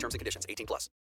by law. See terms and conditions. 18+.